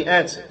that will be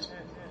answered,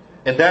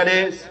 and that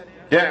is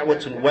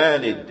da'watun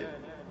walid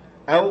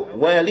aw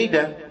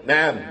walida.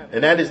 Naam,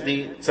 and that is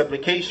the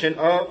supplication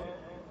of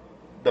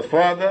the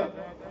father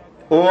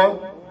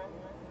or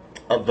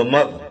of the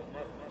mother.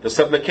 The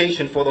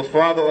supplication for the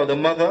father or the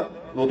mother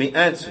will be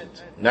answered.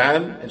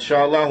 Naam,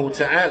 inshallah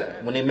ta'ala,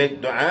 when they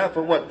make dua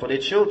for what? For their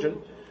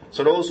children.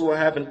 So those who are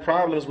having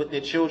problems with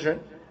their children,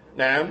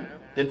 naam,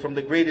 then from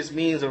the greatest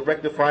means of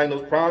rectifying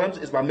those problems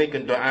is by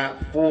making dua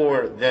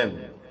for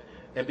them.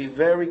 And be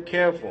very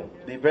careful,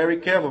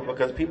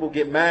 because people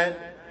get mad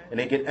and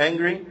they get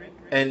angry,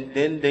 and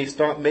then they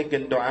start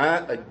making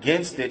dua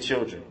against their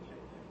children.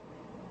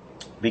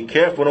 Be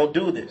careful, don't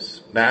do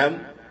this.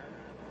 Naam,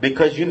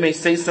 because you may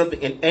say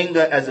something in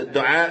anger as a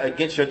dua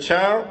against your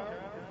child,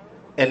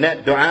 and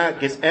that dua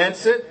gets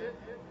answered,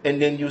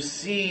 and then you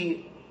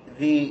see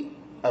the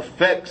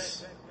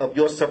effects of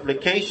your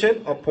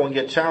supplication upon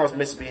your child's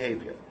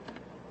misbehavior.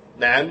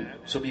 Naam,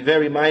 so be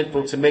very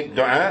mindful to make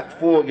dua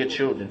for your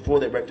children, for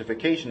their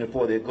rectification and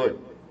for their good.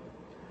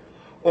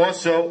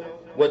 Also,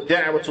 what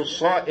da'watul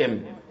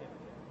sa'im,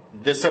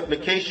 the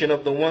supplication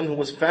of the one who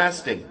was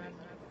fasting.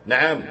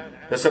 Na'am,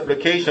 the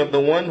supplication of the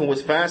one who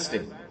was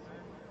fasting.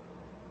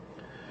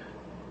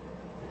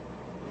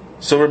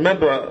 So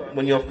remember,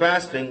 when you're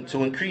fasting,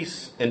 to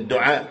increase in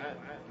dua.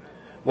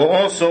 Well,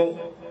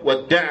 also,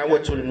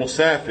 وَالدَّعْوَةُ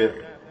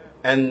الْمُسَافِرِ,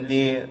 and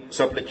the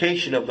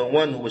supplication of the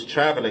one who was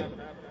traveling.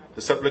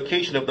 The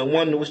supplication of the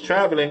one who was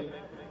traveling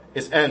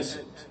is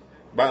answered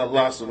by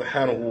Allah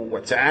subhanahu wa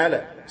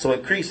ta'ala. So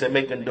increase in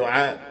making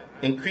dua.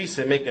 Increase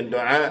in making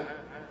dua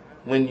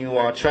when you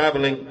are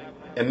traveling,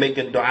 and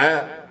making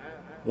dua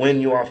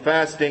when you are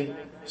fasting,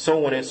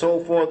 so on and so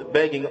forth,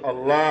 begging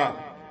Allah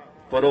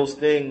for those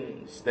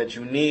things that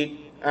you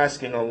need,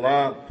 asking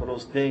Allah for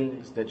those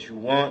things that you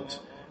want,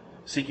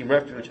 seeking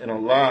refuge in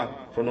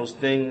Allah from those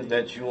things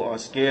that you are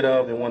scared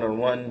of and want to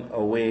run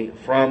away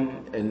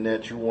from, and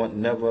that you want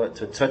never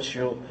to touch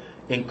you.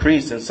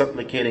 Increase in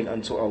supplicating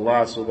unto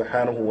Allah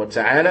subhanahu wa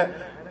ta'ala,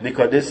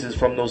 because this is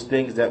from those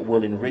things that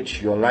will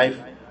enrich your life.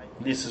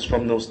 This is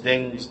from those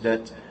things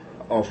that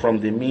are from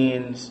the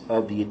means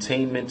of the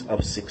attainment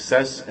of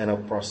success and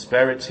of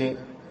prosperity.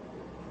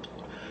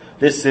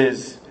 This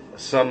is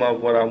some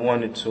of what I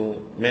wanted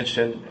to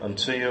mention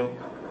unto you.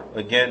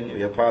 Again,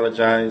 we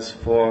apologize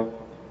for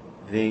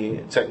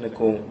the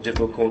technical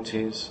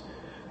difficulties.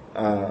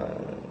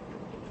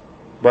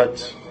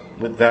 But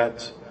with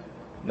that,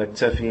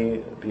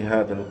 نكتفي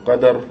بهذا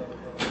القدر.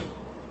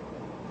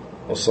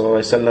 وصلى الله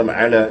وسلم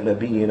على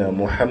نبينا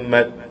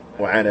محمد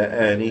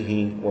وعلى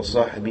آله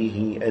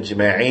وصحبه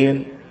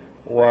أجمعين.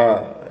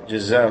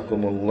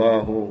 وجزاكم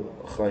الله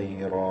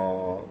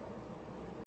خيرا.